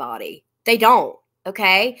shaming anybody. They don't.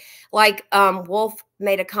 Okay. Like, Wolf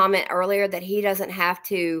made a comment earlier that he doesn't have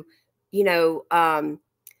to, you know,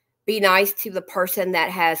 be nice to the person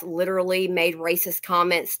that has literally made racist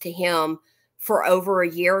comments to him for over a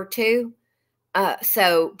year or two.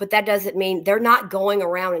 But that doesn't mean they're not going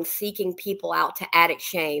around and seeking people out to addict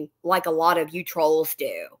shame like a lot of you trolls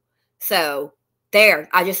do. So there,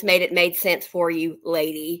 I just made sense for you,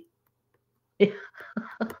 lady. That's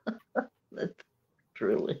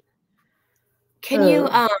truly. Can you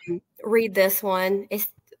read this one? It's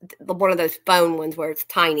one of those phone ones where it's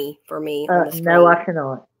tiny for me on the screen. No, I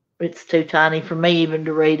cannot. It's too tiny for me even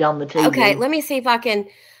to read on the TV. Okay, let me see if I can.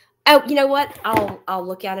 Oh, you know what? I'll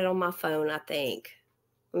look at it on my phone, I think.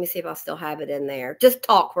 Let me see if I still have it in there. Just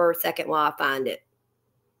talk for a second while I find it.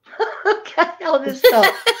 Okay, I'll just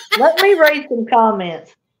talk. Let me read some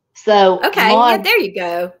comments. So, okay, yeah, there you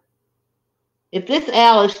go. If this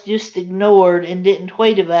Alice just ignored and didn't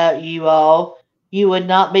tweet about you all, you would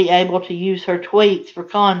not be able to use her tweets for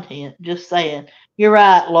content. Just saying. You're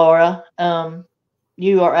right, Laura.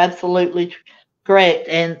 You are absolutely correct.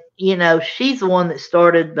 And, you know, she's the one that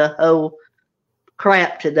started the whole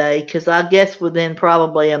crap today, because I guess within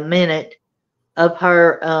probably a minute of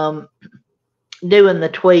her doing the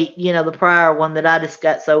tweet, you know, the prior one that I just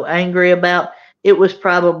got so angry about, it was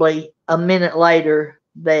probably a minute later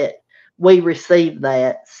that we received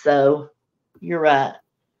that. So you're right.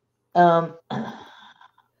 I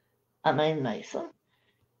mean, Mason.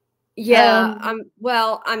 Yeah,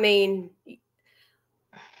 well, I mean,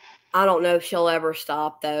 I don't know if she'll ever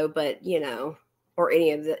stop though, but you know, or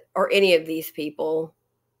any of these people.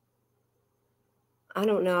 I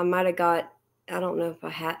don't know. I might have got, I don't know if I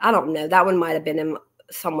had, I don't know. That one might have been in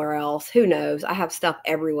somewhere else. Who knows? I have stuff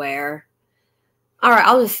everywhere. All right,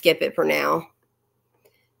 I'll just skip it for now.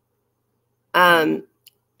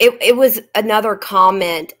 It was another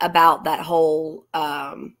comment about that whole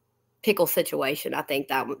pickle situation. I think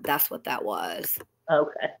that's what that was.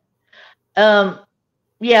 Okay.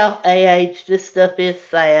 Yeah, AH, this stuff is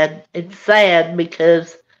sad. It's sad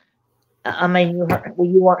because, I mean,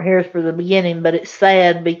 you weren't here for the beginning, but it's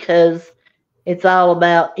sad because it's all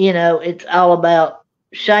about, you know, it's all about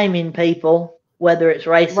shaming people, whether it's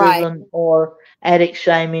racism or addict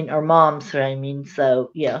shaming or mom shaming.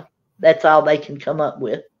 So, yeah, that's all they can come up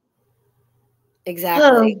with.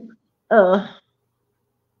 Exactly.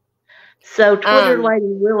 So Twitter Lady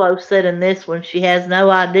Willow said in this one, she has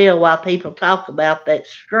no idea why people talk about that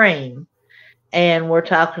stream. And we're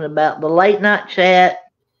talking about the late night chat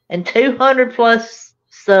and 200 plus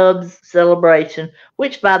subs celebration,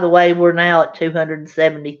 which, by the way, we're now at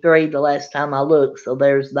 273 the last time I looked. So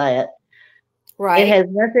there's that. Right. It has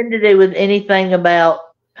nothing to do with anything about,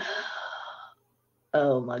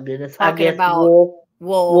 oh my goodness, talking I guess about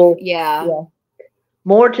Wolf. Yeah.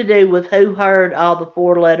 More to do with who heard all the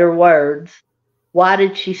 4-letter words. Why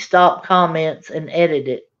did she stop comments and edit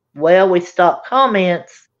it? Well, we stopped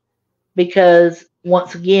comments because,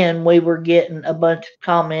 once again, we were getting a bunch of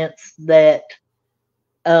comments that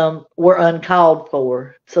were uncalled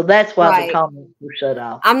for. So that's why the comments were shut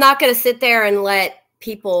off. I'm not going to sit there and let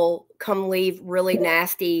people come leave really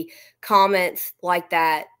nasty comments like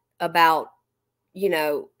that about, you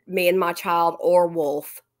know, me and my child or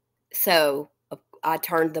Wolf. So I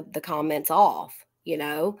turned the comments off, you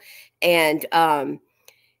know, and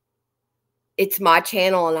it's my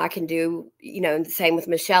channel and I can do, you know, the same with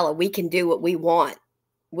Michala. We can do what we want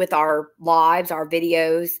with our lives, our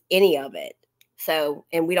videos, any of it. So,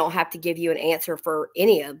 and we don't have to give you an answer for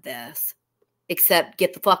any of this except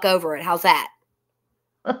get the fuck over it. How's that?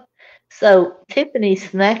 So Tiffany's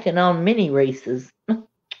snacking on mini Reese's.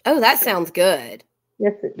 Oh, that sounds good.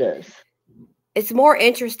 Yes, it does. It's more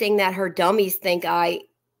interesting that her dummies think I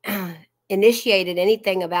initiated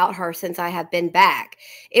anything about her since I have been back.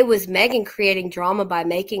 It was Megan creating drama by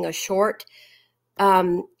making a short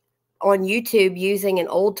on YouTube using an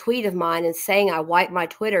old tweet of mine and saying I wiped my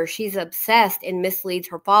Twitter. She's obsessed and misleads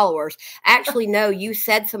her followers. Actually, no, you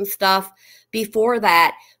said some stuff before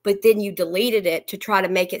that, but then you deleted it to try to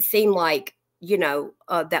make it seem like, you know,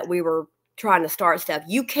 that we were trying to start stuff.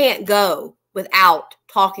 You can't go without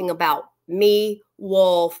talking about me,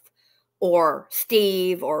 Wolf, or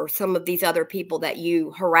Steve, or some of these other people that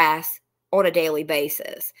you harass on a daily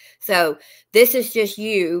basis. So this is just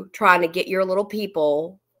you trying to get your little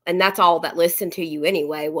people, and that's all that listen to you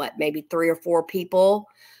anyway, what, maybe 3 or 4 people,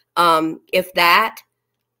 if that,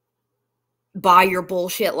 buy your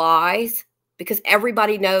bullshit lies, because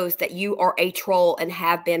everybody knows that you are a troll and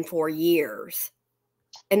have been for years.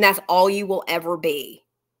 And that's all you will ever be.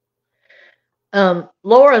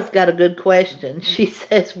 Laura's got a good question. She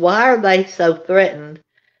says, why are they so threatened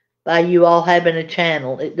by you all having a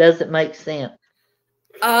channel? It doesn't make sense.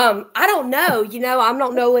 I don't know. I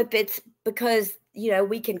don't know if it's because,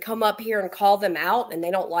 we can come up here and call them out and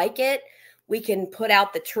they don't like it. We can put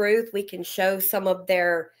out the truth. We can show some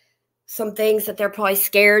things that they're probably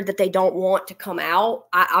scared that they don't want to come out.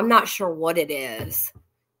 I'm not sure what it is.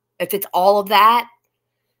 If it's all of that,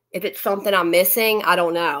 if it's something I'm missing, I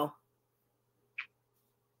don't know.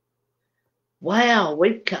 Wow,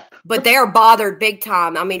 but they are bothered big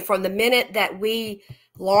time. I mean, from the minute that we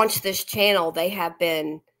launched this channel, they have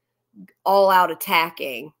been all out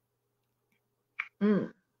attacking.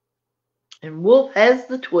 And Wolf has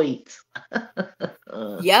the tweets.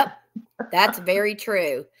 Yep, that's very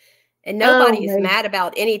true. And nobody is mad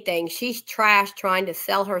about anything. She's trash trying to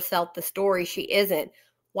sell herself the story she isn't.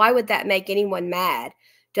 Why would that make anyone mad?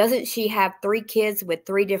 Doesn't she have 3 kids with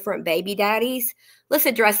 3 different baby daddies? Let's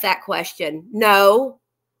address that question. No,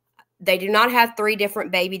 they do not have 3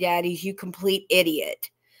 different baby daddies, you complete idiot.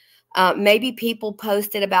 Maybe people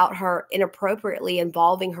posted about her inappropriately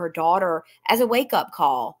involving her daughter as a wake-up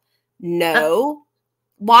call. No.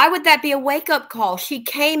 Why would that be a wake-up call? She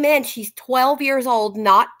came in. She's 12 years old,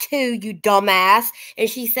 not 2, you dumbass. And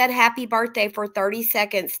she said happy birthday for 30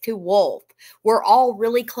 seconds to Wolf. We're all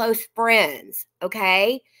really close friends,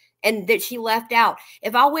 okay? And that she left out.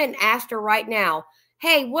 If I went and asked her right now,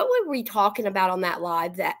 hey, what were we talking about on that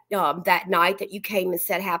live that night that you came and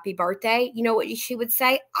said happy birthday? You know what she would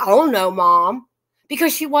say? I don't know, Mom.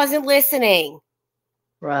 Because she wasn't listening.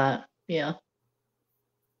 Right, yeah.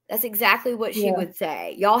 That's exactly what she would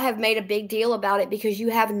say. Y'all have made a big deal about it because you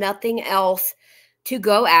have nothing else to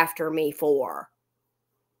go after me for.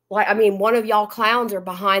 Like, I mean, one of y'all clowns are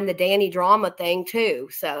behind the Danny drama thing too.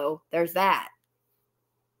 So there's that.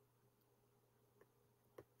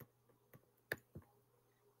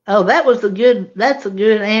 Oh, that's a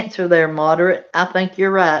good answer there, Moderate. I think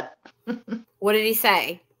you're right. What did he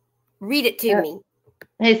say? Read it to me.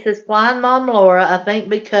 He says, Flying Mom Laura, I think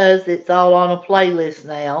because it's all on a playlist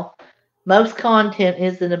now, most content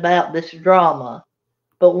isn't about this drama.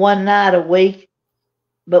 But one night a week,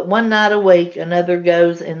 another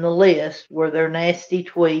goes in the list with their nasty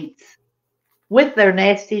tweets,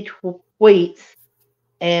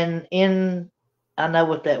 and I know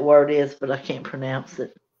what that word is, but I can't pronounce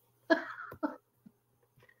it.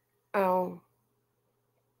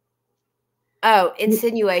 Oh,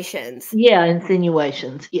 insinuations. Yeah,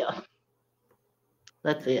 insinuations. Yeah.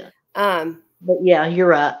 That's it. But yeah, you're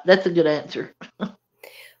right. That's a good answer.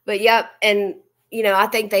 But yep, and I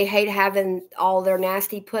think they hate having all their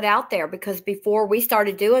nasty put out there because before we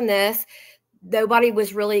started doing this, nobody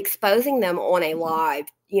was really exposing them on a live,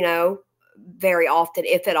 very often,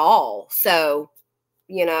 if at all. So,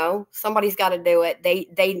 somebody's got to do it.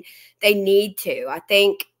 They need to.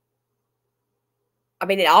 I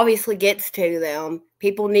mean, it obviously gets to them.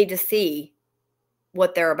 People need to see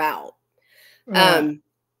what they're about. Right.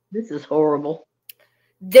 This is horrible.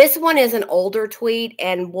 This one is an older tweet,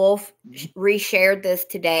 and Wolf reshared this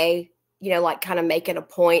today, like kind of making a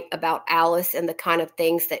point about Alice and the kind of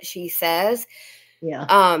things that she says. Yeah.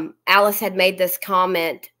 Alice had made this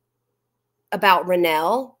comment about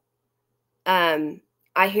Rennell.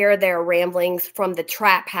 I hear their ramblings from the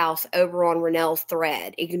trap house over on Rennell's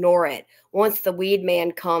thread. Ignore it. Once the weed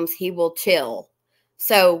man comes, he will chill.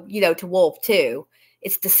 So, to Wolf too.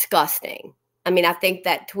 It's disgusting. I mean, I think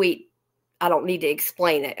that tweet, I don't need to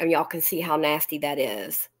explain it. I mean, y'all can see how nasty that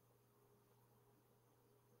is.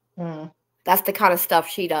 That's the kind of stuff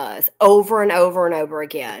she does over and over and over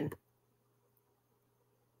again.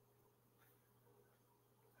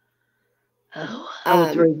 Oh, I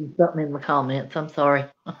was reading something in the comments. I'm sorry.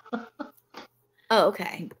 Oh,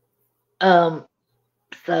 okay.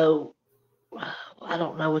 So I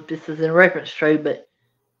don't know what this is in reference to, but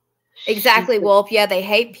exactly, Wolf. Yeah, they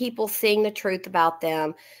hate people seeing the truth about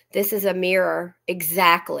them. This is a mirror.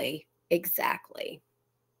 Exactly.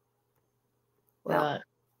 Well, right.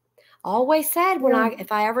 Always said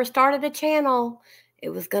if I ever started a channel, it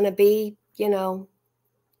was going to be, it's going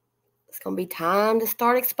to be time to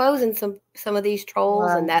start exposing some of these trolls,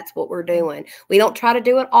 and that's what we're doing. We don't try to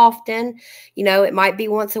do it often. It might be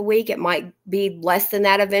once a week. It might be less than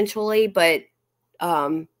that eventually, but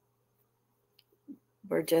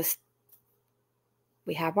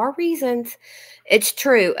we have our reasons. It's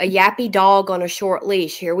true. A yappy dog on a short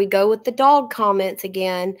leash. Here we go with the dog comments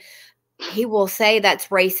again. He will say that's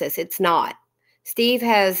racist. It's not. Steve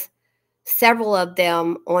has several of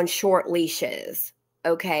them on short leashes.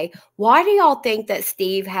 Okay. Why do y'all think that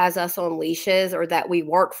Steve has us on leashes, or that we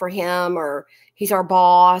work for him, or he's our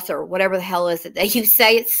boss, or whatever the hell is it that you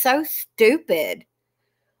say? It's so stupid.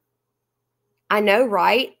 I know,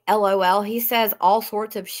 right? LOL. He says all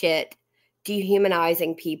sorts of shit,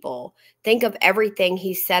 dehumanizing people. Think of everything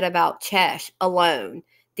he said about Chesh alone.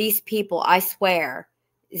 These people, I swear,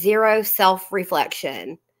 zero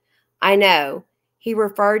self-reflection. I know. He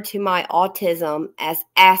referred to my autism as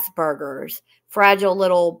Asperger's. Fragile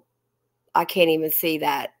little, I can't even see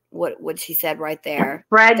that. What she said right there.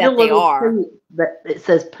 Fragile that they little are. Poop, but it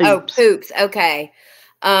says poops. Oh, poops. Okay.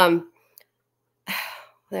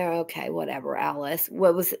 There, okay, whatever, Alice.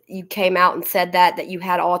 What was you came out and said that you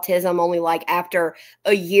had autism only like after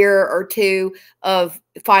a year or two of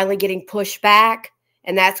finally getting pushed back,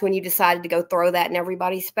 and that's when you decided to go throw that in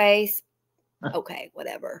everybody's face? Okay,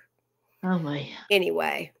 whatever. Oh my.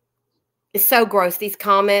 Anyway, it's so gross, these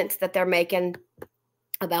comments that they're making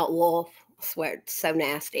about Wolf. I swear, it's so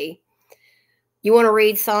nasty. You want to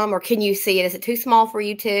read some, or can you see it? Is it too small for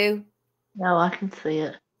you too? No, I can see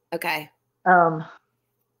it. Okay.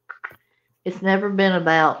 It's never been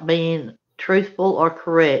about being truthful or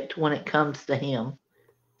correct when it comes to him,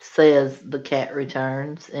 says the cat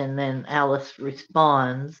returns, and then Alice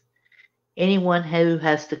responds, anyone who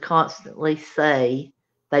has to constantly say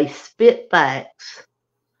they spit facts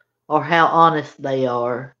or how honest they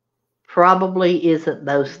are probably isn't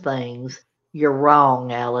those things. You're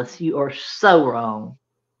wrong, Alice. You are so wrong.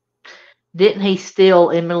 Didn't he steal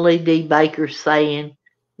Emily D. Baker's saying,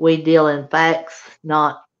 we deal in facts,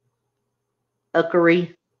 not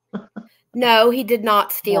uckery? No, he did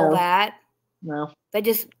not steal that. No. They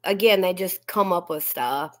just come up with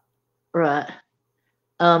stuff. Right.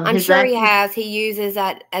 I'm sure he has. He uses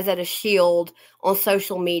that as a shield on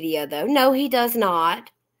social media, though. No, he does not.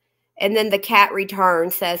 And then the cat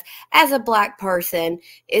returns, says, as a black person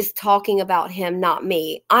is talking about him, not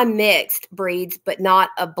me. I'm mixed breeds, but not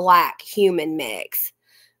a black human mix.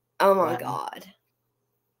 Oh, my God.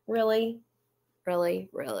 Really? Really?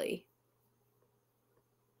 Really?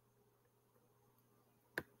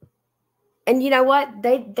 And you know what?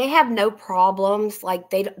 They have no problems. Like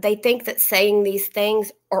they think that saying these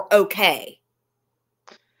things are okay.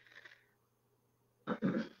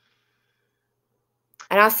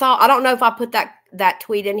 And I don't know if I put that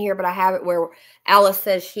tweet in here, but I have it where Alice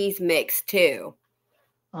says she's mixed too.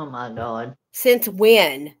 Oh my God. Since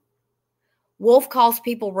when? Wolf calls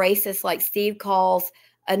people racist like Steve calls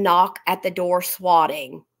a knock at the door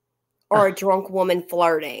swatting or a drunk woman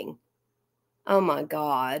flirting. Oh my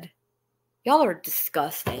God. Y'all are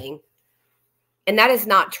disgusting. And that is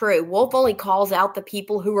not true. Wolf only calls out the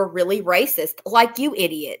people who are really racist, like you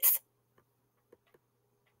idiots.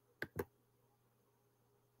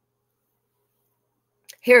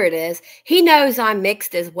 Here it is. He knows I'm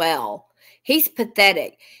mixed as well. He's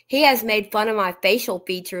pathetic. He has made fun of my facial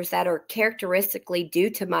features that are characteristically due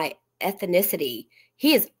to my ethnicity.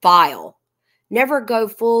 He is vile. Never go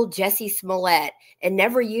full Jesse Smollett and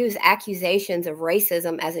never use accusations of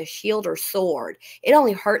racism as a shield or sword. It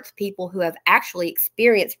only hurts people who have actually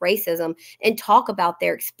experienced racism and talk about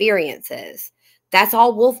their experiences. That's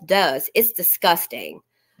all Wolf does. It's disgusting.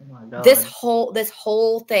 Oh my God. This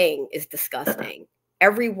whole thing is disgusting.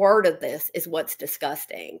 Every word of this is what's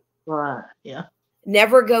disgusting. Right, yeah.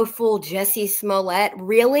 Never go full Jesse Smollett.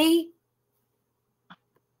 Really?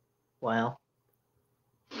 Wow.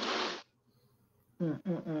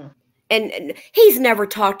 And he's never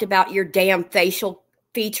talked about your damn facial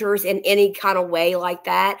features in any kind of way like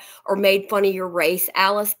that or made fun of your race,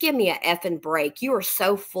 Alice. Give me a effing break. You are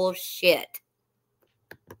so full of shit.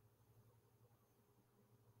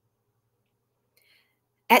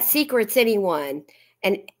 At Secrets Anyone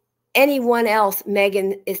and anyone else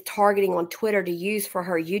Megan is targeting on Twitter to use for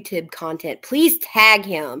her YouTube content, please tag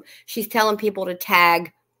him. She's telling people to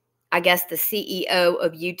tag, I guess, the CEO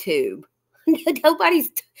of YouTube.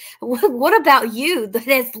 What about you that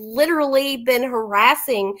has literally been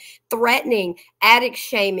harassing, threatening, addict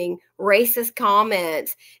shaming, racist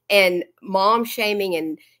comments, and mom shaming,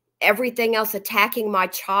 and everything else, attacking my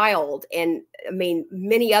child, and I mean,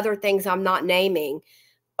 many other things I'm not naming,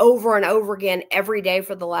 over and over again every day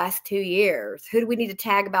for the last 2 years? Who do we need to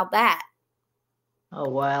tag about that? Oh,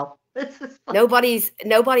 wow. Nobody's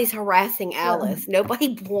harassing Alice.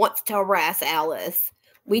 Nobody wants to harass Alice.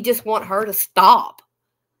 We just want her to stop.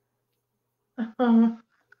 Then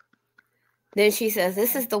she says,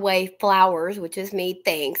 this is the way Flowers, which is me,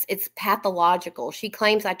 thinks. It's pathological. She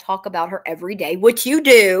claims I talk about her every day, which you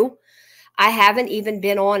do. I haven't even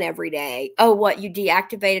been on every day. Oh, what? You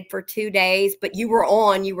deactivated for 2 days, but you were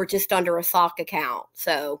on. You were just under a sock account.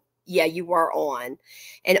 So, yeah, you were on.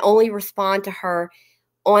 And only respond to her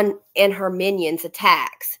in her minions'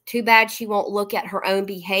 attacks. Too bad she won't look at her own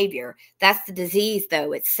behavior. That's the disease,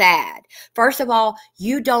 though. It's sad. First of all,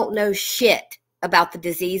 you don't know shit. about the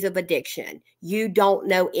disease of addiction. You don't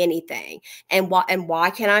know anything. And why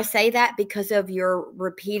can I say that? Because of your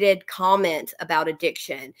repeated comments about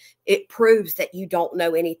addiction. It proves that you don't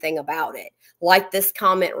know anything about it. Like this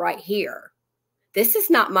comment right here. This is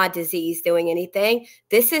not my disease doing anything.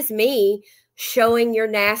 This is me showing your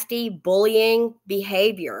nasty bullying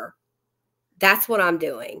behavior. That's what I'm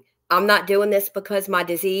doing. I'm not doing this because my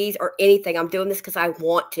disease or anything. I'm doing this because I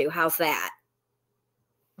want to. How's that?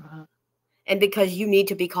 And because you need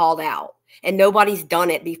to be called out. And nobody's done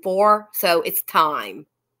it before, so it's time.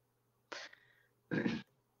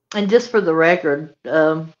 And just for the record,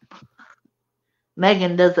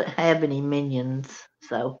 Megan doesn't have any minions,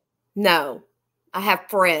 so. No, I have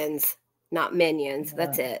friends, not minions.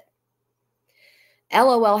 That's it.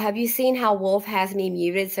 LOL, have you seen how Wolf has me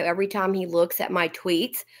muted? So every time he looks at my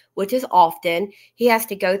tweets, which is often, he has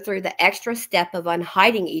to go through the extra step of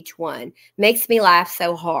unhiding each one. Makes me laugh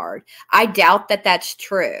so hard. I doubt that that's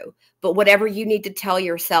true, but whatever you need to tell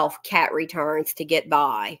yourself, cat returns to get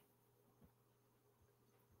by.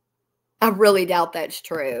 I really doubt that's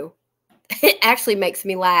true. It actually makes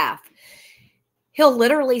me laugh. He'll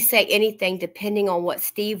literally say anything depending on what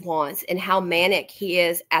Steve wants and how manic he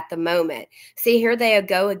is at the moment. See, here they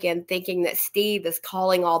go again thinking that Steve is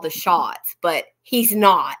calling all the shots, but he's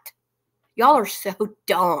not. Y'all are so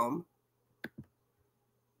dumb.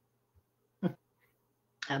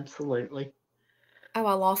 Absolutely. Oh,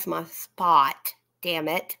 I lost my spot. Damn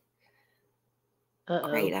it.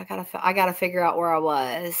 Great. I gotta figure out where I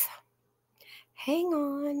was. Hang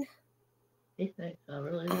on.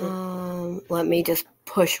 Let me just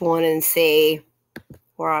push one and see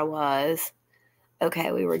where I was.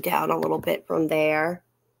 Okay, we were down a little bit from there.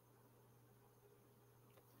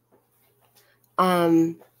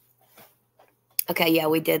 Okay, yeah,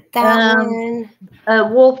 we did that one.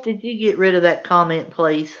 Wolf, did you get rid of that comment,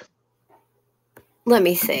 please? Let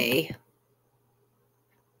me see.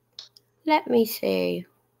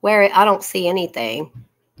 Where I don't see anything.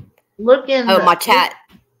 Look in. Oh, my chat.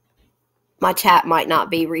 My chat might not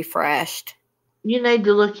be refreshed. You need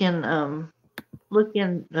to look in, can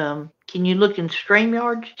you look in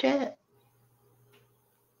StreamYard's chat?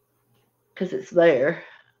 Because it's there.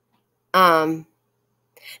 No,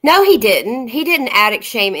 he didn't. He didn't addict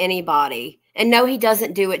shame anybody. And no, he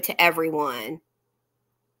doesn't do it to everyone.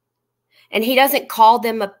 And he doesn't call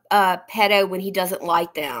them a pedo when he doesn't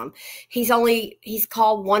like them. He's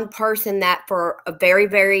called one person that for a very,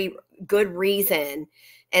 very good reason.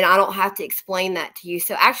 And I don't have to explain that to you.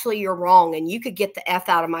 So actually, you're wrong. And you could get the F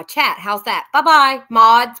out of my chat. How's that? Bye-bye.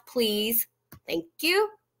 Mods, please. Thank you.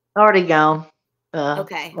 Already gone.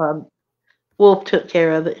 Okay. Wolf took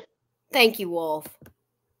care of it. Thank you, Wolf.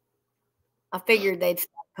 I figured they'd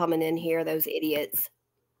stop coming in here, those idiots.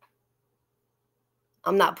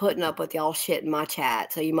 I'm not putting up with y'all shit in my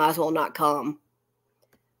chat, so you might as well not come.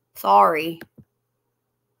 Sorry.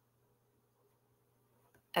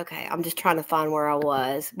 Okay, I'm just trying to find where I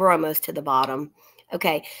was. We're almost to the bottom.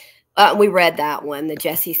 Okay, we read that one, the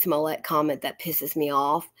Jesse Smollett comment that pisses me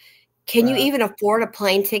off. Can you even afford a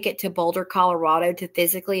plane ticket to Boulder, Colorado to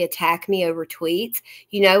physically attack me over tweets?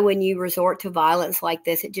 You know, when you resort to violence like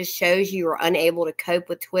this, it just shows you are unable to cope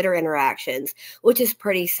with Twitter interactions, which is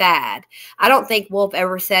pretty sad. I don't think Wolf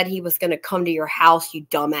ever said he was going to come to your house, you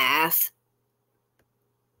dumbass.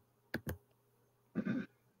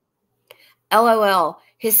 LOL.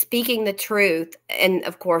 His speaking the truth, and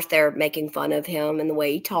of course they're making fun of him and the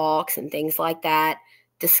way he talks and things like that.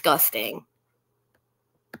 Disgusting.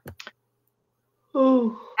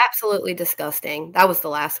 Ooh. Absolutely disgusting. That was the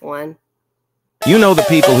last one. You know the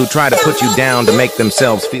people who try to put you down to make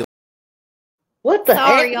themselves feel. What the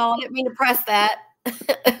Sorry, heck? y'all. I didn't mean to press that.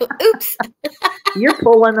 Oops. You're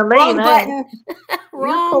pulling the lead. Wrong button.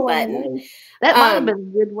 Wrong button. That might have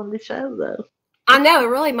been a good one to show, though. I know. It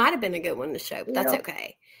really might have been a good one to show, but that's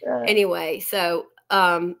okay. Anyway, so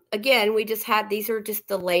again, we just had, these are just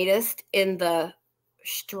the latest in the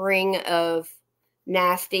string of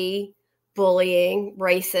nasty, bullying,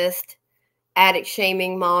 racist, addict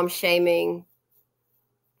shaming, mom shaming,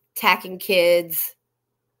 attacking kids,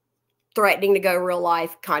 threatening to go real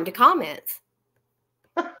life kind of comments.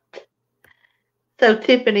 So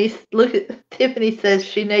Tiffany says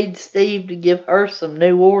she needs Steve to give her some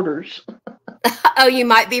new orders. Oh, you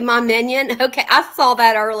might be my minion? Okay, I saw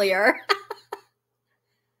that earlier.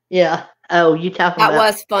 Yeah. Oh, you talking about... That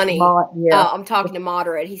was funny. Yeah. I'm talking to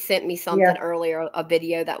Moderate. He sent me something earlier, a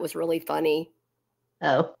video that was really funny.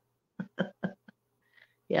 Oh.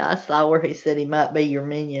 Yeah, I saw where he said he might be your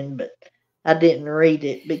minion, but I didn't read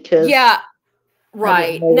it because... Yeah,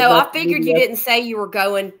 right. No, I figured you didn't say you were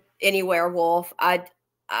going anywhere, Wolf. I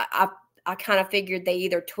I kind of figured they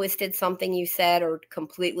either twisted something you said or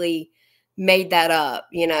completely made that up,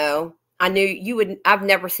 you know. I knew you would. I've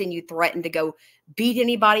never seen you threaten to go beat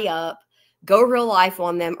anybody up, go real life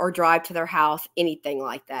on them, or drive to their house, anything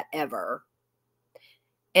like that, ever.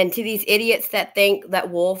 And to these idiots that think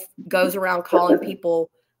that Wolf goes around calling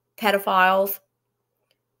people pedophiles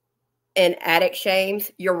and addict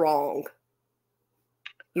shames, you're wrong.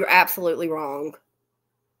 You're absolutely wrong.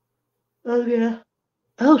 Oh, yeah.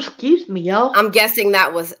 Oh, excuse me, y'all. I'm guessing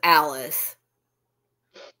that was Alice.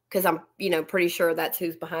 Because I'm, pretty sure that's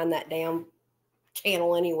who's behind that damn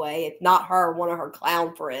channel anyway. If not her, one of her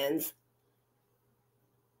clown friends.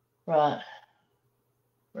 Right.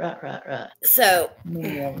 So,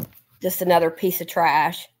 just another piece of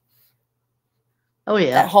trash. Oh,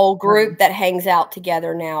 yeah. That whole group that hangs out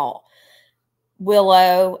together now.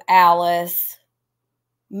 Willow, Alice,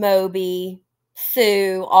 Moby,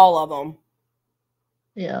 Sue, all of them.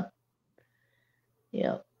 Yeah.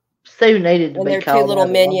 Yeah. Sue needed to be their called two little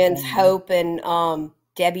out minions, Hope and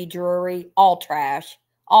Debbie Drury, all trash,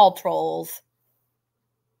 all trolls.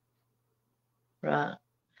 Right.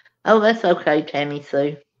 Oh, that's okay, Tammy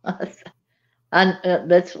Sue.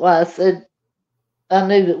 That's why I said I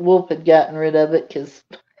knew that Wolf had gotten rid of it, because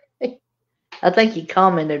I think he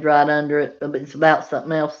commented right under it. It's about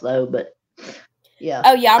something else, though. But yeah.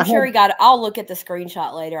 Oh, yeah, I'm sure he got it. I'll look at the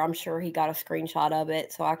screenshot later. I'm sure he got a screenshot of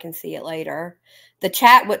it so I can see it later. The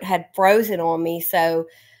chat had frozen on me, so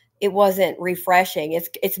it wasn't refreshing.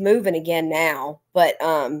 It's moving again now. But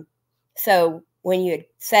so when you had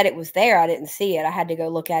said it was there, I didn't see it. I had to go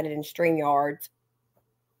look at it in StreamYard.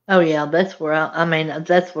 Oh, yeah, that's where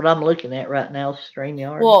that's what I'm looking at right now,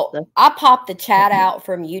 StreamYard. Well, I popped the chat out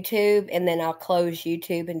from YouTube, and then I'll close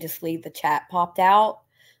YouTube and just leave the chat popped out.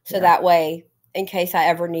 So that way, in case I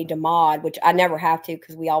ever need to mod, which I never have to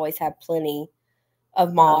because we always have plenty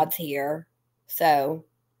of mods here. So,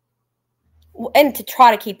 and to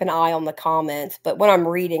try to keep an eye on the comments. But when I'm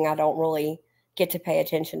reading, I don't really get to pay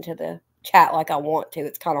attention to the chat like I want to.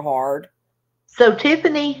 It's kind of hard. So,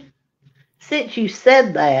 Tiffany, since you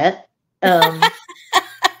said that,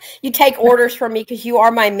 you take orders from me because you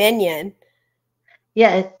are my minion.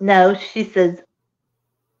 Yeah, no, she says,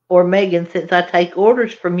 or Megan, since I take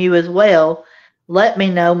orders from you as well, let me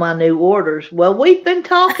know my new orders. Well, we've been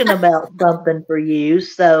talking about something for you,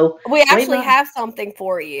 so we actually have something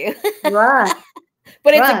for you. Right.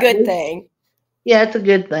 But it's a good thing. Yeah, it's a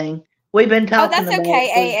good thing. We've been talking about. Oh, that's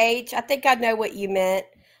okay, AH. I think I know what you meant.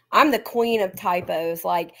 I'm the queen of typos.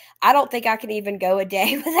 Like, I don't think I can even go a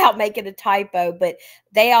day without making a typo, but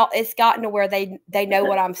it's gotten to where they know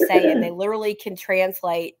what I'm saying. They literally can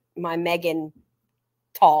translate my Megan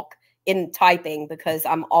talk in typing because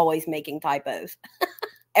I'm always making typos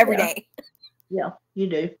every day. Yeah, you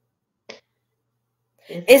do.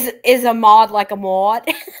 Is a mod like a mod?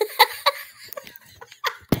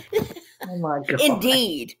 Oh my God.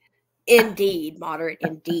 Indeed, moderate,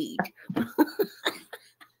 indeed.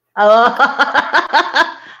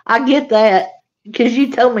 I get that because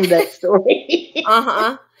you told me that story.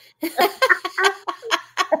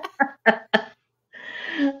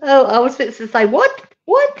 Oh, I was fixing to say, what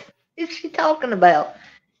is she talking about?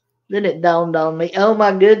 Then it dawned on me. Oh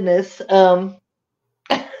my goodness. I'm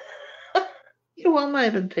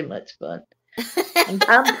having too much fun.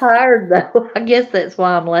 I'm tired though. I guess that's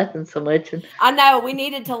why I'm laughing so much. And I know we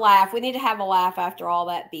needed to laugh. We need to have a laugh after all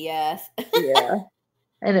that BS. Yeah.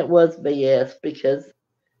 And it was BS because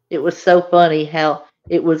it was so funny how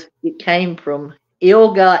it came from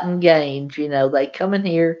ill-gotten gains. They come in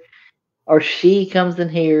here, or she comes in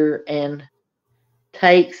here and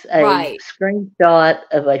takes a screenshot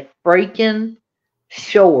of a freaking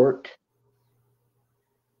short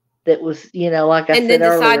that was, like I said earlier. And then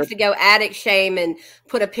decides to go addict shame and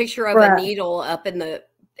put a picture of a needle up in the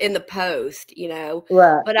post,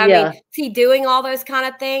 Right. But I mean, see, doing all those kind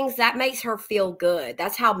of things, that makes her feel good.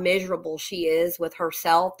 That's how miserable she is with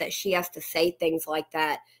herself, that she has to say things like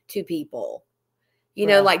that to people.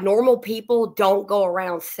 Like normal people don't go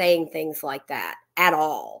around saying things like that at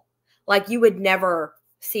all. Like you would never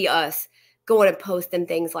see us going and posting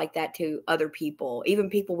things like that to other people, even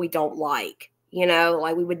people we don't like.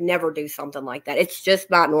 Like we would never do something like that. It's just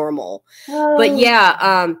not normal. Oh. But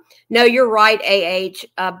yeah, no, you're right, AH,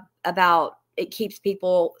 about it keeps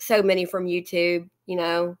people, so many from YouTube,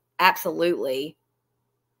 absolutely.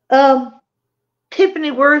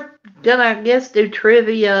 Tiffany, we're gonna, I guess, do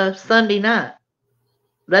trivia Sunday night.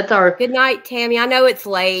 That's our good night, Tammy. I know it's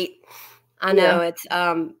late. I know it's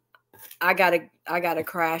I gotta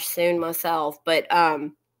crash soon myself, but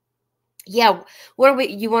Yeah. What do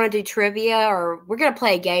you want to do trivia, or we're going to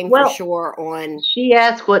play a game for sure on She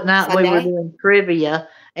asked what night Sunday? we were doing trivia,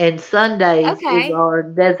 and Sundays is our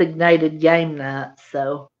designated game night.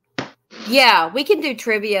 So yeah, we can do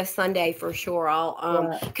trivia Sunday for sure.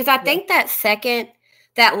 I'll because I think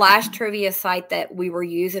that last trivia site that we were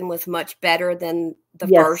using was much better than the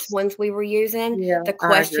first ones we were using. Yeah, the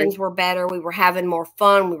questions were better. We were having more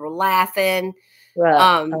fun. We were laughing.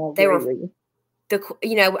 Right. They were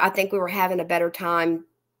I think we were having a better time,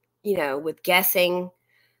 with guessing.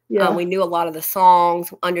 Yeah. We knew a lot of the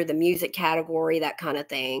songs under the music category, that kind of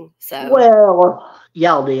thing. So well,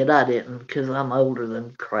 y'all did. I didn't, because I'm older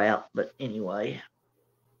than crap. But anyway,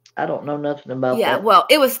 I don't know nothing about that. Yeah, well,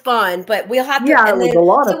 it was fun, but we'll have to. Yeah, it was a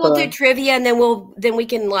lot of fun. So we'll do trivia, and then we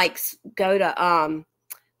can like go to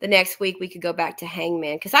the next week. We could go back to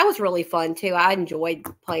Hangman, because that was really fun too. I enjoyed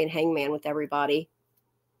playing Hangman with everybody.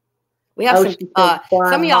 We have some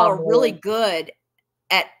of y'all are really good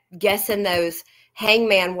at guessing those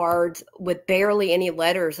Hangman words with barely any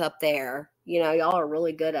letters up there. Y'all are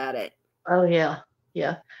really good at it. Oh yeah.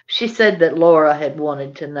 Yeah. She said that Laura had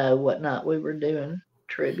wanted to know what night we were doing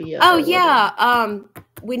trivia. Oh yeah.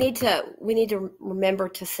 We need to remember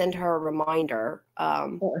to send her a reminder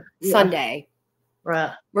Sunday.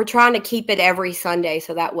 Right. We're trying to keep it every Sunday,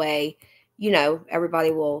 so that way,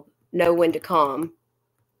 everybody will know when to come.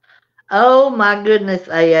 Oh my goodness,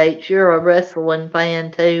 AH, you're a wrestling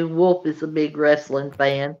fan too. Wolf is a big wrestling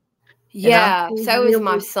fan. Yeah, so is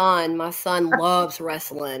my son. My son loves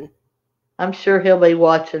wrestling. I'm sure he'll be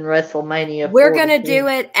watching WrestleMania. We're going to do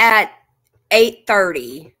it at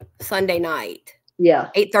 8:30 Sunday night. Yeah.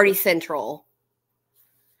 8:30 Central.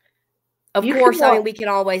 Of course, we can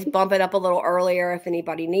always bump it up a little earlier if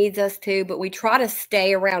anybody needs us to, but we try to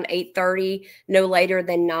stay around 8:30, no later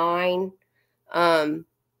than 9.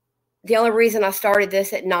 The only reason I started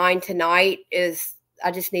this at 9 tonight is I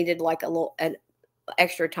just needed like an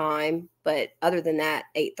extra time. But other than that,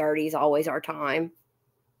 8:30 is always our time.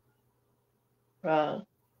 Right.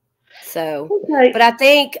 So, but I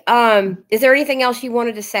think, is there anything else you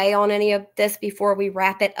wanted to say on any of this before we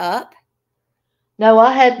wrap it up? No,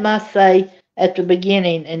 I had my say at the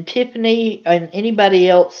beginning, and Tiffany and anybody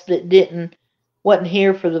else that wasn't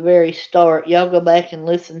here for the very start, y'all go back and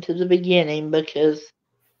listen to the beginning, because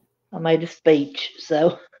I made a speech,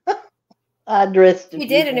 so I addressed it. You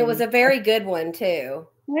did, and it was a very good one, too.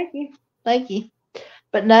 Thank you. Thank you.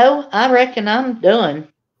 But no, I reckon I'm done.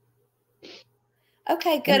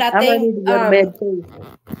 Okay, good. I'm ready to go to bed, too.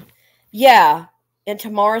 Yeah, and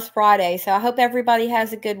tomorrow's Friday, so I hope everybody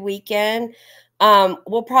has a good weekend.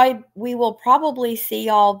 We will probably see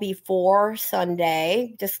y'all before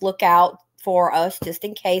Sunday. Just look out for us just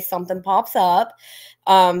in case something pops up.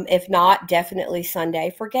 If not, definitely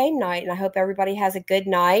Sunday for game night. And I hope everybody has a good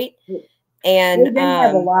night. And we do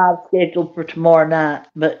have a live scheduled for tomorrow night,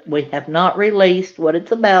 but we have not released what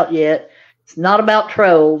it's about yet. It's not about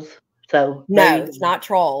trolls. So no, it's not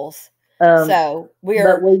trolls. So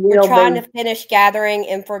we're trying to finish gathering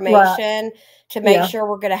information to make sure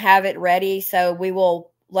we're going to have it ready. So we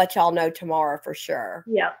will let y'all know tomorrow for sure.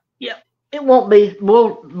 Yeah. Yeah. It won't be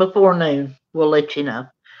before noon. We'll let you know.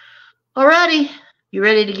 All righty. You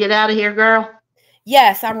ready to get out of here, girl?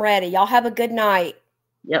 Yes, I'm ready. Y'all have a good night.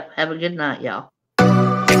 Yep. Have a good night, y'all.